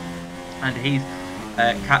actually. And he's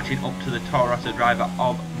catching up to the Toro Rosso driver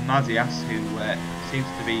of Mazias, who seems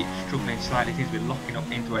to be struggling slightly. Seems to be locking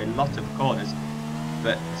up into a lot of corners.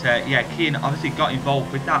 But yeah, Kian obviously got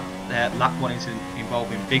involved with that lap 1 incident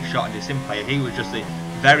involving Big Shot and Disimplay. He was just a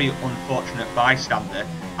very unfortunate bystander,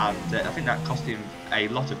 and I think that cost him a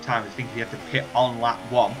lot of time. I think he had to pit on lap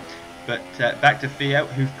 1. But back to Theo,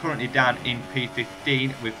 who's currently down in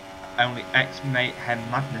P15 with only ex-Mayhem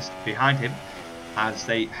Madness behind him as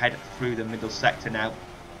they head through the middle sector now.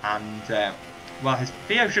 And well,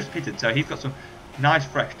 Theo's just pitted, so he's got some nice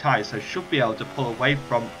fresh tyres, so should be able to pull away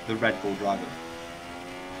from the Red Bull driver.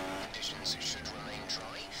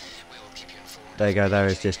 There you go, there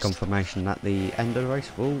is just confirmation that the end of the race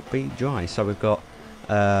will be dry. So we've got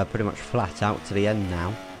pretty much flat out to the end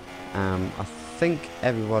now. I think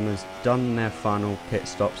everyone has done their final pit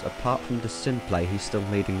stops apart from Simple, who's still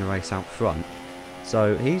leading the race out front.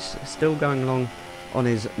 So he's still going along on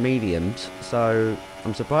his mediums, so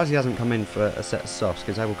I'm surprised he hasn't come in for a set of softs,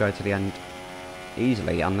 because they will go to the end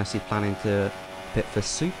easily unless he's planning to pit for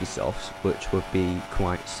super softs, which would be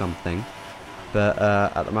quite something. But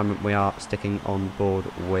at the moment we are sticking on board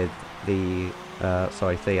with the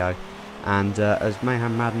Theo, and as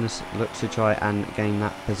Mayhem Madness looks to try and gain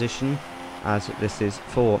that position, as this is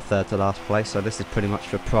for third to last place, so this is pretty much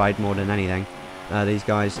for pride more than anything. These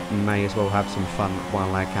guys may as well have some fun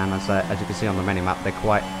while they can, as you can see on the minimap, they're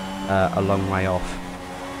quite a long way off.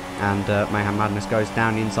 And Mayhem Madness goes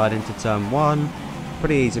down the inside into turn 1.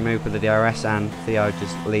 Pretty easy move with the DRS, and Theo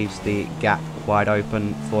just leaves the gap wide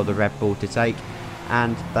open for the Red Bull to take.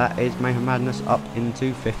 And that is Mayhem Madness up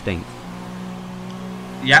into 15th.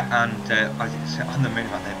 Yeah, and as you can see on the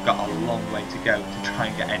minimap, they've got a long way to go to try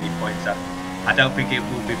and get any points up. I don't think it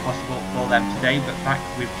will be possible for them today, but back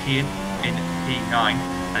with Kian in P9,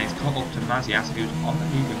 and he's caught up to Mazias, who's on the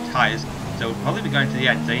medium tyres, so he'll probably be going to the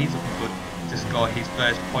end, so he's looking good to score his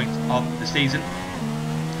first point of the season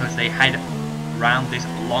as they head round this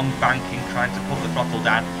long banking trying to put the throttle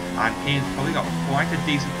down. And Kian's probably got quite a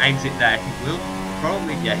decent exit there. He will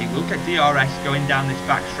probably, yeah, he will get DRS going down this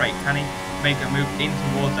back straight. Can he make a move in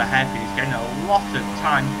towards the hairpin? He's getting a lot of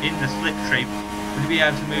time in the slipstream. Will he be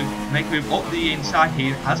able to make a move up the inside?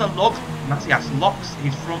 He has a look. Matthias locks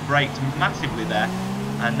his front brakes massively there,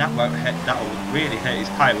 and that won't hurt. That will really hurt his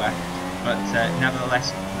tyre wear. But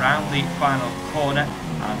nevertheless, round the final corner,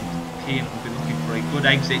 and Kian will be looking for a good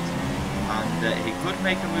exit, and he could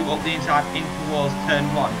make a move up the inside in towards turn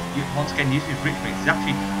 1. Once again, using his Richmond, he's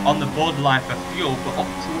actually on the borderline for fuel, but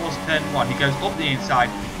up towards turn 1, he goes up the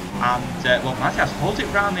inside, and well, Matthias holds it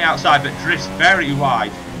round the outside, but drifts very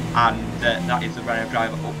wide. And that is the Renault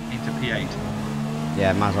driver up into P8.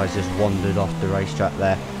 Yeah, Mazai's just wandered off the racetrack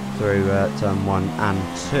there through turn 1 and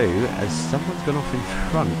 2, as someone's gone off in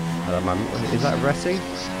front at the moment. Is that Resi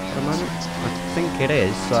at the moment? I think it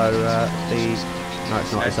is. So no,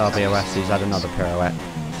 it's not. It's RBOS who's had another pirouette.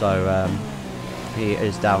 So he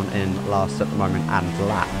is down in last at the moment and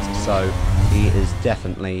lapped. So he is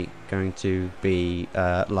definitely going to be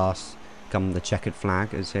last come the checkered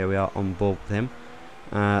flag, as here we are on board with him.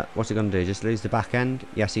 What's he going to do? Just lose the back end?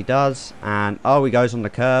 Yes, he does. And oh, he goes on the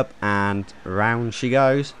curb, and round she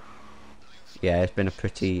goes. Yeah, it's been a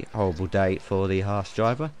pretty horrible day for the Haas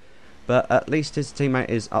driver, but at least his teammate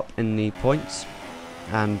is up in the points,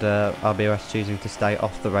 and RBOS choosing to stay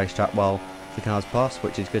off the racetrack while the cars pass,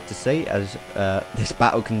 which is good to see as this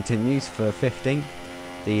battle continues for 15th.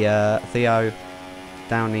 The Theo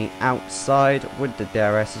down the outside with the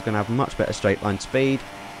DRS is going to have much better straight line speed,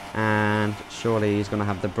 and surely he's going to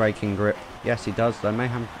have the braking grip. Yes, he does. Though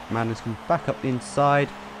Mayhem Madness comes back up the inside.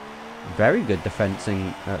 Very good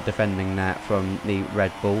defending there from the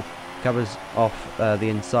Red Bull. Covers off the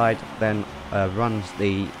inside, then runs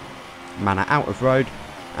the Manor out of road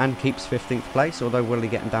and keeps 15th place. Although will he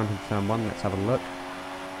get him down to turn 1? Let's have a look.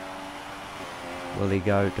 Will he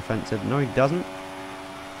go defensive? No, he doesn't.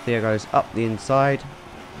 Theo goes up the inside.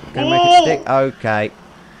 Can make it stick. Okay.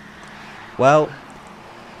 Well,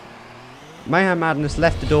 Mayhem Madness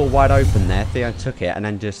left the door wide open there. Theo took it, and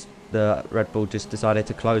then just the Red Bull just decided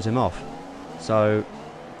to close him off. So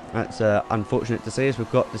that's unfortunate to see, as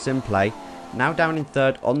we've got the Simple now down in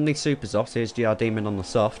third on the super softs. Here's GR Demon on the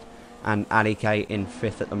soft, and Ali K in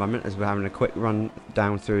 5th at the moment, as we're having a quick run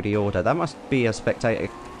down through the order. That must be a spectator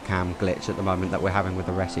cam glitch at the moment that we're having with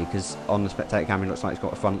the Resi, because on the spectator cam it looks like he's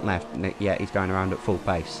got a front left, and yet he's going around at full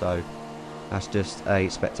pace. So that's just a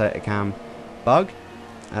spectator cam bug,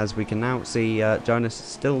 as we can now see Jonas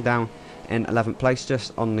still down in 11th place,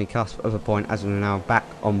 just on the cusp of a point, as we're now back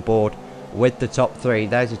on board with the top 3.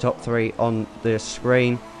 There's the top 3 on the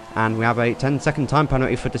screen, and we have a 10-second time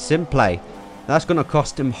penalty for the Simple. That's going to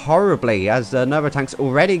cost him horribly, as Nervotank's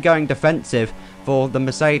already going defensive for the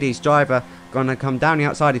Mercedes driver. Going to come down the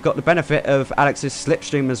outside. He's got the benefit of Alex's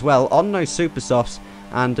slipstream as well on those super softs,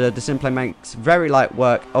 and the Simple makes very light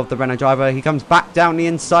work of the Renault driver. He comes back down the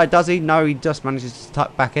inside, does he? No, he just manages to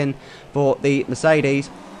tuck back in for the Mercedes.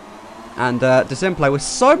 And Desimple with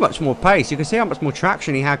so much more pace. You can see how much more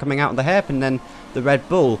traction he had coming out of the hairpin than the Red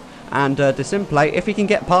Bull. And Desimple, if he can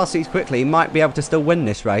get past these quickly, he might be able to still win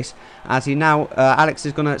this race. As he now, Alex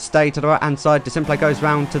is going to stay to the right hand side. Desimple goes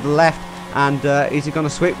round to the left. And is he going to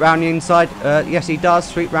sweep round the inside? Yes, he does.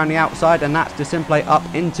 Sweep round the outside. And that's Desimple up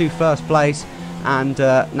into first place. And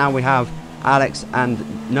now we have Alex and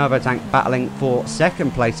Nervotank battling for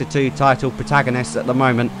second place. The two title protagonists at the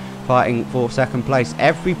moment fighting for second place.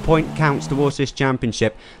 Every point counts towards this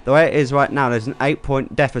championship. The way it is right now, there's an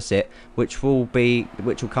 8-point deficit, which will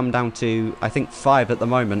come down to, I think, 5 at the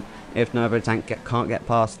moment if Nervotank can't get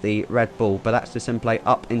past the Red Bull. But that's Desimple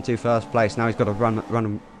up into first place. Now he's got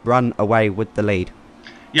to run away with the lead.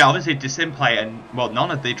 Yeah, obviously Desimple and, well, none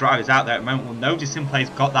of the drivers out there at the moment will know Desimple's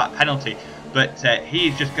got that penalty, but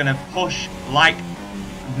he's just going to push like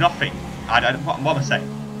nothing. What am I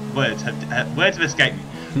saying? Words have escaped me.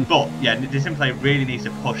 But yeah, Desimple really needs to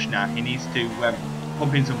push now. He needs to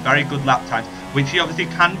pump in some very good lap times, which he obviously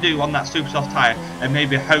can do on that super soft tyre, and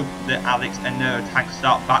maybe hope that Alex and Nervotank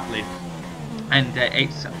start battling. And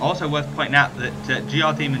it's also worth pointing out that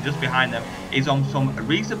GR Demon just behind them is on some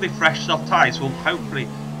reasonably fresh soft tyres, so hopefully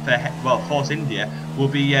Force India will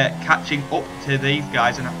be catching up to these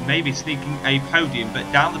guys and maybe sneaking a podium. But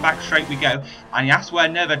down the back straight we go, and he asked where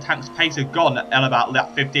Nervotank's pace had gone at about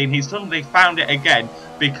lap 15. He's suddenly found it again,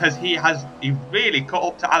 because he really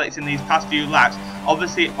caught up to Alex in these past few laps,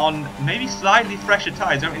 obviously on maybe slightly fresher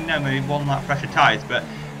tyres. I don't really know, maybe 1 lap fresher tyres, but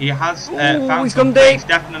he has found some pace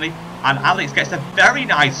definitely. And Alex gets a very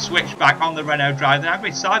nice switch back on the Renault drive. They're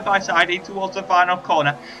going side by side in towards the final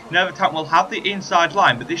corner. Nervotank will have the inside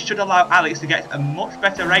line, but this should allow Alex to get a much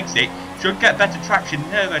better exit. Should get better traction.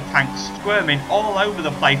 Nervotank squirming all over the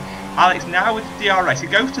place. Alex now with DRS. He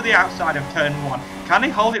goes to the outside of turn 1. Can he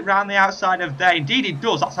hold it round the outside of there? Indeed he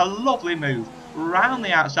does. That's a lovely move. Round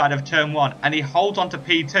the outside of turn 1, and he holds on to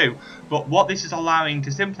P2. But what this is allowing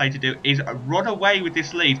Desimple to do is run away with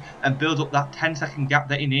this lead and build up that 10-second gap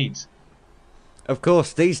that he needs. Of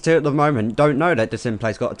course, these two at the moment don't know that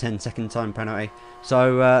Desimple's got a 10-second time penalty,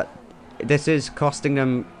 so this is costing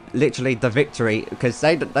them literally the victory, because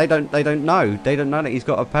they don't know that he's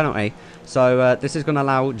got a penalty. So this is going to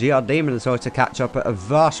allow GR Demon as well to catch up at a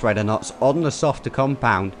vast rate of knots on the softer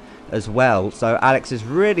compound as well. So Alex is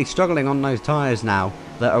really struggling on those tyres now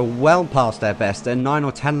that are well past their best. They're 9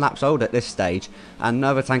 or 10 laps old at this stage, and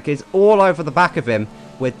Nervotank is all over the back of him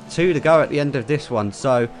with 2 to go at the end of this one.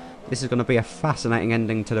 So this is going to be a fascinating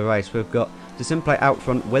ending to the race. We've got Desimple out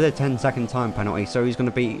front with a 10-second time penalty, so he's going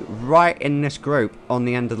to be right in this group on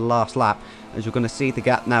the end of the last lap. As you're going to see the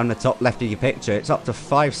gap now in the top left of your picture, it's up to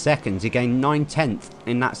 5 seconds. He gained 9/10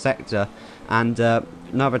 in that sector, and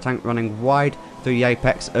Nervotank running wide through the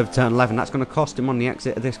apex of turn 11. That's going to cost him on the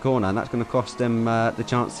exit of this corner, and that's going to cost him the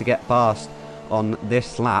chance to get past on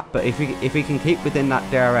this lap. But if he can keep within that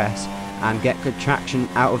DRS and get good traction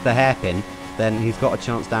out of the hairpin, then he's got a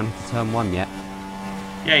chance down to turn 1 yet.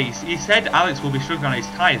 Yeah, he said Alex will be struggling on his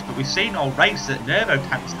tyres, but we've seen all race that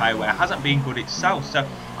Nervotank's tyre wear hasn't been good itself, so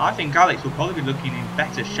I think Alex will probably be looking in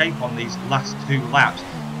better shape on these last 2 laps.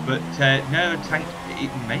 But Nervotank,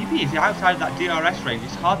 maybe he's outside that DRS range.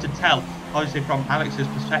 It's hard to tell, obviously, from Alex's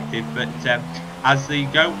perspective, but as they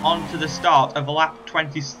go on to the start of lap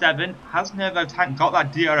 27, has Nervotank got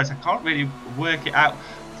that DRS? I can't really work it out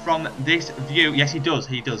from this view. Yes, he does.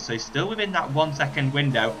 So he's still within that 1 second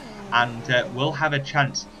window, and will have a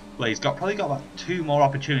chance. Well, he's probably got about 2 more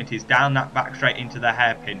opportunities down that back straight into the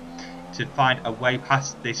hairpin to find a way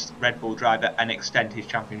past this Red Bull driver and extend his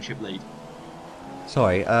championship lead.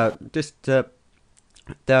 Sorry,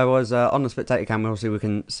 there was on the spectator camera, obviously we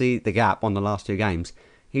can see the gap on the last 2 games.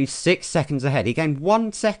 He's 6 seconds ahead. He gained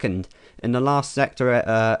 1 second in the last sector.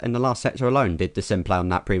 Alone, did Desimple on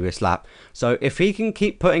that previous lap. So if he can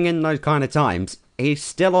keep putting in those kind of times, he's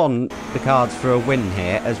still on the cards for a win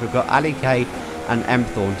here. As we've got Ali K and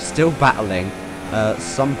Mthorn still battling.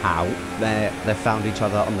 Somehow they've found each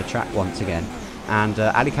other on the track once again. And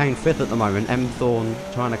Ali K in 5th at the moment. Mthorn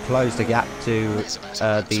trying to close the gap to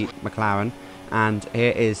the McLaren. And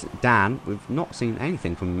here is Dan. We've not seen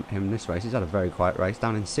anything from him in this race. He's had a very quiet race,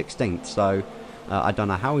 down in 16th. So I don't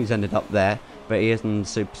know how he's ended up there, but he is in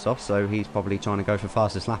super soft, so he's probably trying to go for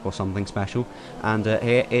fastest lap or something special. And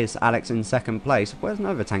here is Alex in 2nd place. Where's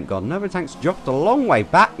Nervotank gone? Nervotank's dropped a long way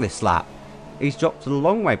back this lap. He's dropped a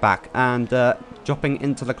long way back and dropping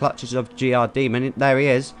into the clutches of GR Demon. There he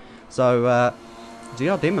is. So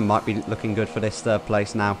GR Demon might be looking good for this 3rd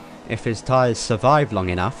place now if his tyres survive long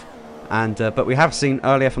enough. And but we have seen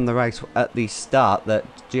earlier from the race at the start that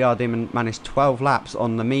GR Demon managed 12 laps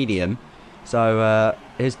on the medium. So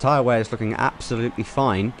his tyre wear is looking absolutely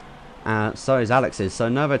fine. So is Alex's. So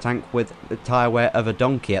Nervotank with the tyre wear of a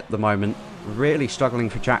donkey at the moment. Really struggling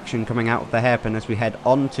for traction coming out of the hairpin as we head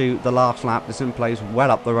on to the last lap. The Simplay's well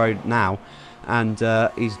up the road now. And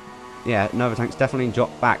Nervotank's definitely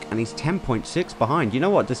dropped back. And he's 10.6 behind. You know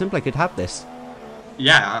what? Simplay could have this.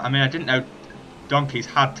 Yeah, I mean, I didn't know donkeys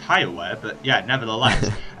had tyre wear, but yeah, nevertheless,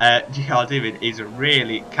 GR Demon is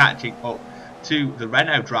really catching up to the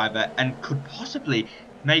Renault driver and could possibly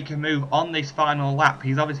make a move on this final lap.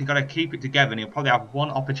 He's obviously got to keep it together, and he'll probably have one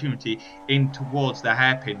opportunity in towards the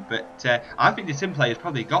hairpin, but I think the Simply has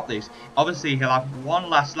probably got this. Obviously he'll have one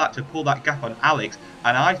last lap to pull that gap on Alex,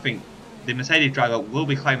 and I think the Mercedes driver will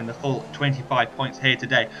be claiming the full 25 points here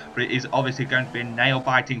today, but it is obviously going to be a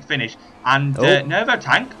nail-biting finish. And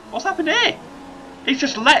Nervotank, what's happened here? He's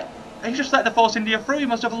just let the Force India through. He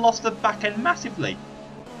must have lost the back end massively.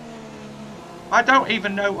 I don't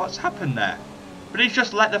even know what's happened there. But he's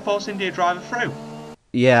just let the Force India driver through.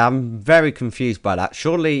 Yeah, I'm very confused by that.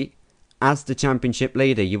 Surely, as the championship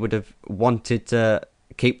leader, you would have wanted to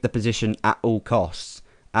keep the position at all costs.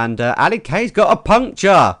 And Ali K's got a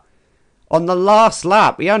puncture on the last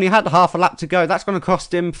lap. He only had half a lap to go. That's going to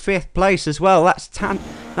cost him 5th place as well.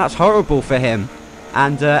 That's horrible for him.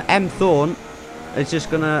 And M Thorne is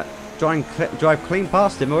just going to try and drive clean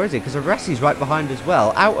past him, or is he? Because Aresi's right behind as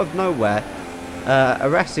well. Out of nowhere.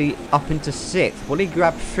 Aresi up into 6th. Will he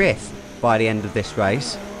grab 5th by the end of this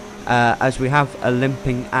race? As we have a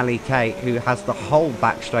limping Ali K who has the whole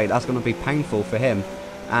back straight. That's going to be painful for him.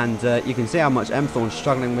 And you can see how much M Thorne's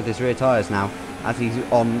struggling with his rear tyres now as he's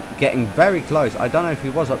on getting very close. I don't know if he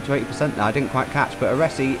was up to 80% now. I didn't quite catch. But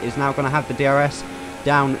Aresi is now going to have the DRS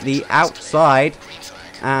down the outside.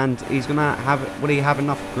 And he's going to have... Will he have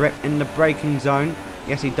enough grip in the braking zone?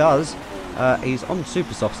 Yes, he does. He's on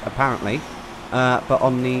super softs apparently. But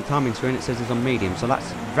on the timing screen it says he's on medium, so that's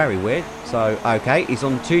very weird. So okay, he's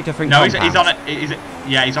on 2 different. No, he's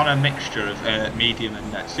on a mixture of medium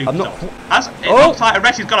and super soft. It looks like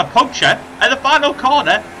Aresi's got a puncture at the final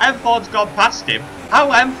corner. M Ford's gone past him. How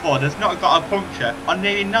M Ford has not got a puncture on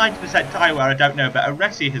nearly 90% tyre wear, I don't know, but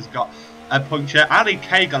Aresi has got a puncture. Ali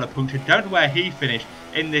K got a puncture. Don't know where he finished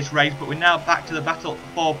in this race, but we're now back to the battle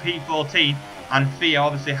for P14. And Theo,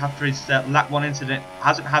 obviously, after his lap 1 incident,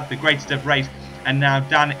 hasn't had the greatest of race. And now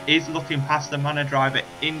Dan is looking past the Manor driver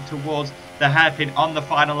in towards the hairpin on the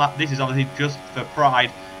final lap. This is obviously just for pride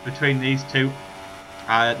between these two.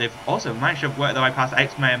 They've also managed to work their way past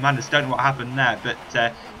X-May and Manders. Don't know what happened there, but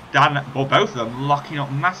Dan, well, both of them locking up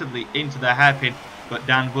massively into the hairpin. But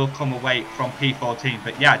Dan will come away from P14.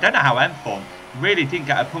 But yeah, I don't know how M4 really didn't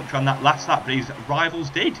get a puncture on that last lap, but his rivals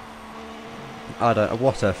did. I don't know,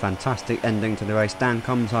 what a fantastic ending to the race. Dan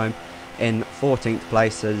comes home in 14th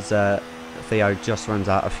place as Theo just runs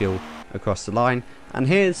out of fuel across the line. And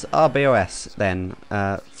here's our BOS then,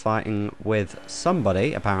 fighting with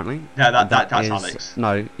somebody apparently. No, that's Alex.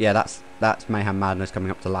 No, yeah, that's Mayhem Madness coming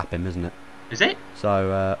up to lap him, isn't it? Is it?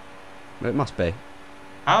 So it must be.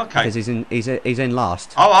 Oh, okay. Because he's in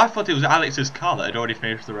last. Oh, I thought it was Alex's car that had already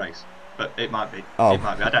finished the race, but it might be. Oh, it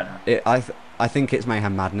might be. I don't know. I think it's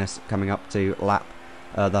Mayhem Madness coming up to lap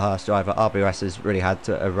the Haas driver. RBOS has really had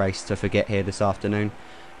a race to forget here this afternoon.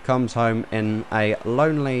 Comes home in a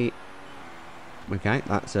lonely... Okay,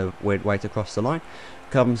 that's a weird way to cross the line.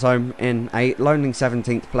 Comes home in a lonely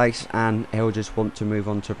 17th place, and he'll just want to move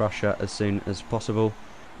on to Russia as soon as possible.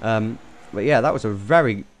 But yeah, that was a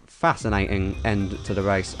very fascinating end to the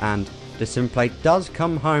race, and the Simplay does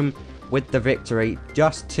come home with the victory,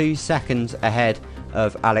 just 2 seconds ahead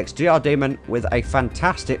of Alex. GR Demon with a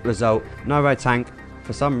fantastic result. Nervotank,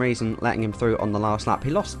 for some reason, letting him through on the last lap. He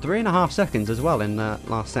lost 3.5 seconds as well in the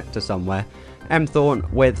last sector somewhere. M Thorne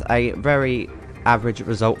with a very average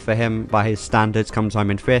result for him by his standards, comes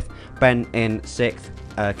home in 5th. Ben in 6th.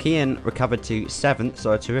 Kian recovered to 7th,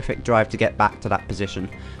 so a terrific drive to get back to that position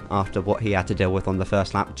after what he had to deal with on the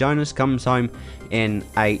first lap. Jonas comes home in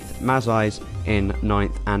 8th, Mazais in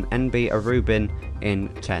 9th, and NB Arubin in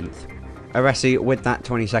 10th. Aresi with that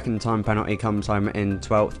 20-second time penalty comes home in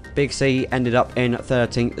 12th. Big C ended up in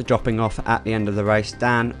 13th, dropping off at the end of the race.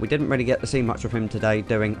 Dan, we didn't really get to see much of him today,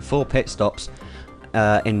 doing 4 pit stops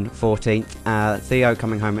in 14th. Theo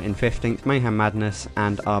coming home in 15th. Mayhem Madness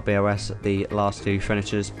and RBOS the last 2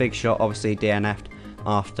 finishers. Big Shot obviously DNF'd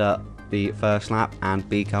after the first lap, and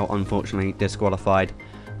Biko unfortunately disqualified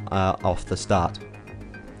off the start.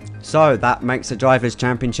 So that makes the Drivers'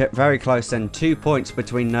 Championship very close then. 2 points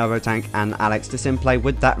between Nervotank and Alex. De Simplay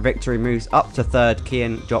with that victory moves up to 3rd.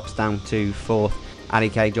 Kian drops down to 4th. Ali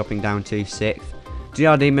K dropping down to 6th.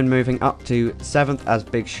 GR Demon moving up to 7th as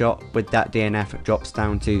Big Shot with that DNF drops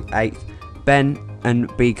down to 8th. Ben and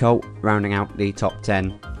Biko rounding out the top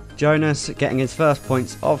 10. Jonas getting his first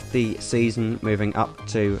points of the season, moving up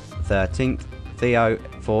to 13th. Theo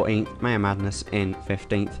 14th, Mayor Madness in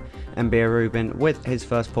 15th. MBA Rubin with his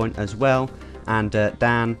first point as well. And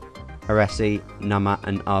Dan, Aresi, Nama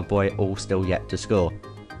and our boy all still yet to score.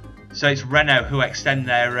 So it's Renault who extend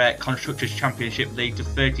their Constructors' Championship lead to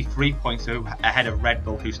 33 points ahead of Red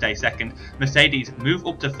Bull, who stay second. Mercedes move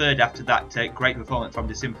up to third after that great performance from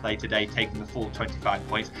Display today, taking the full 25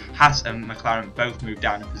 points. Haas and McLaren both move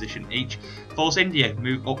down a position each. Force India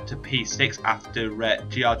move up to P6 after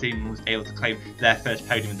Giardino was able to claim their first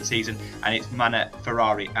podium of the season, and it's Manor,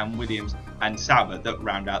 Ferrari and Williams and Sauber that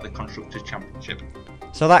round out the Constructors' Championship.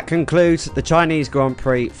 So that concludes the Chinese Grand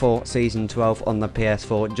Prix for Season 12 on the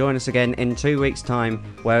PS4. Join us again in 2 weeks' time,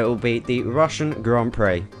 where it will be the Russian Grand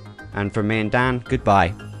Prix. And from me and Dan,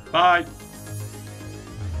 goodbye. Bye.